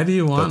 So why do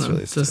you want him?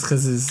 Really just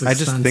because he's expensive? I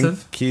just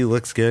think he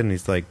looks good, and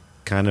he's like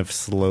kind of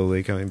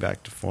slowly coming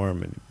back to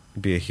form and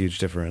be a huge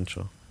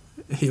differential.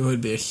 He would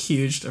be a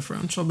huge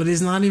differential, but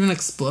he's not even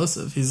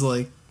explosive. He's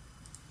like...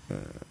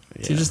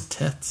 He just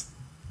tits.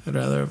 I'd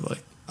rather have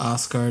like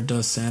Oscar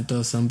Dos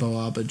Santos and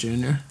Boaba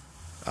Jr.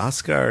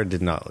 Oscar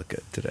did not look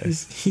good today.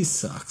 He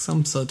sucks.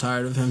 I'm so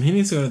tired of him. He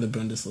needs to go to the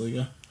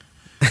Bundesliga.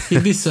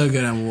 He'd be so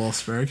good at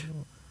Wolfsburg.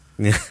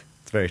 Yeah,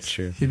 it's very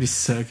true. He'd be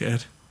so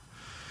good.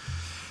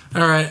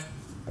 All right.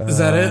 Is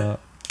that it?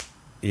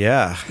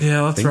 Yeah.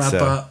 Yeah, let's wrap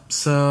up.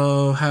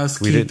 So,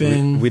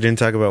 housekeeping. We didn't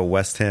talk about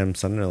West Ham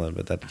Sunderland,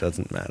 but that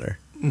doesn't matter.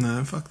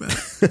 No, fuck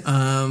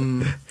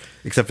that.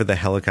 Except for the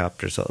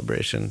helicopter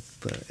celebration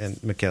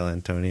and Mikel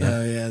Antonio.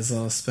 Oh, yeah, it's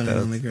all spinning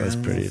on the ground. That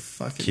was pretty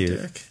fucking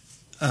cute. Dick.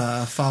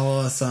 Follow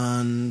us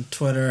on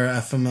Twitter,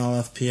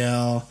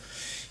 FMLFPL.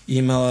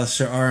 Email us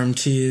your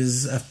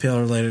RMTs,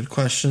 FPL-related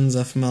questions,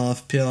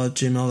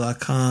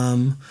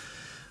 fmlfpl@gmail.com.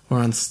 We're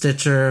on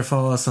Stitcher.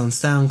 Follow us on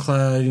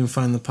SoundCloud. You can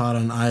find the pod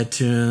on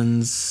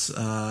iTunes.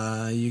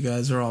 You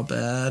guys are all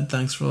bad.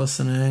 Thanks for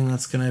listening.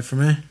 That's good night for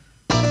me.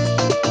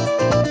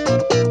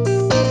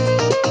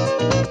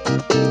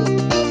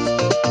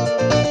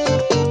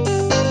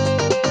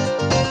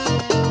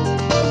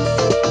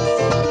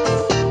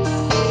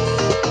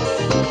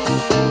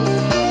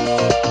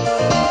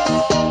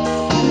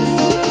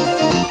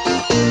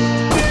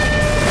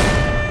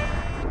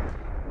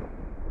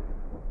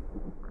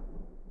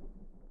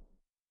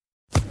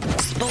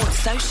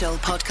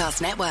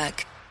 Podcast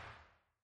Network.